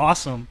musical. That'd be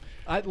awesome.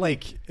 It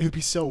would be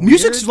so weird.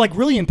 Music's like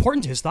really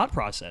important to his thought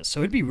process,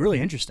 so it'd be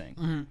really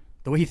interesting.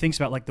 The way he thinks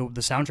about like the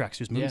soundtracks to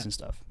his movies and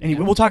stuff.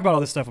 Anyway, we'll talk about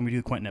all this stuff when we do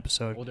the Quentin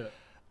episode. We'll do it.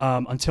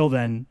 Until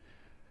then,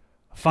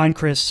 find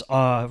Chris.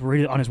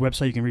 Read it on his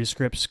website. You can read his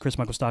scripts.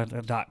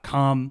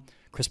 ChrisMichaelStock.com.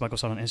 Chris Michael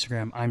Stott on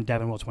Instagram. I'm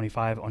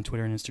DavinWell25 on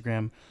Twitter and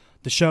Instagram.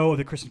 The show,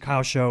 The Chris and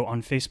Kyle Show,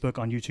 on Facebook,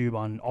 on YouTube,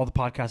 on all the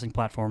podcasting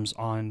platforms,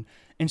 on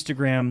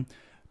Instagram,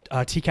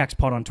 TCAX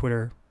Pod on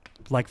Twitter.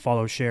 Like,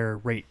 follow, share,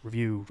 rate,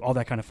 review, all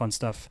that kind of fun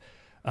stuff.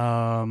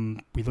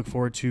 We look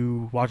forward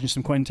to watching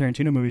some Quentin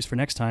Tarantino movies for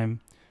next time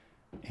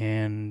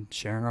and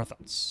sharing our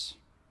thoughts.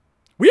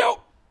 We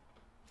out!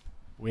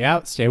 We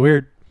out. Stay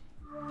weird.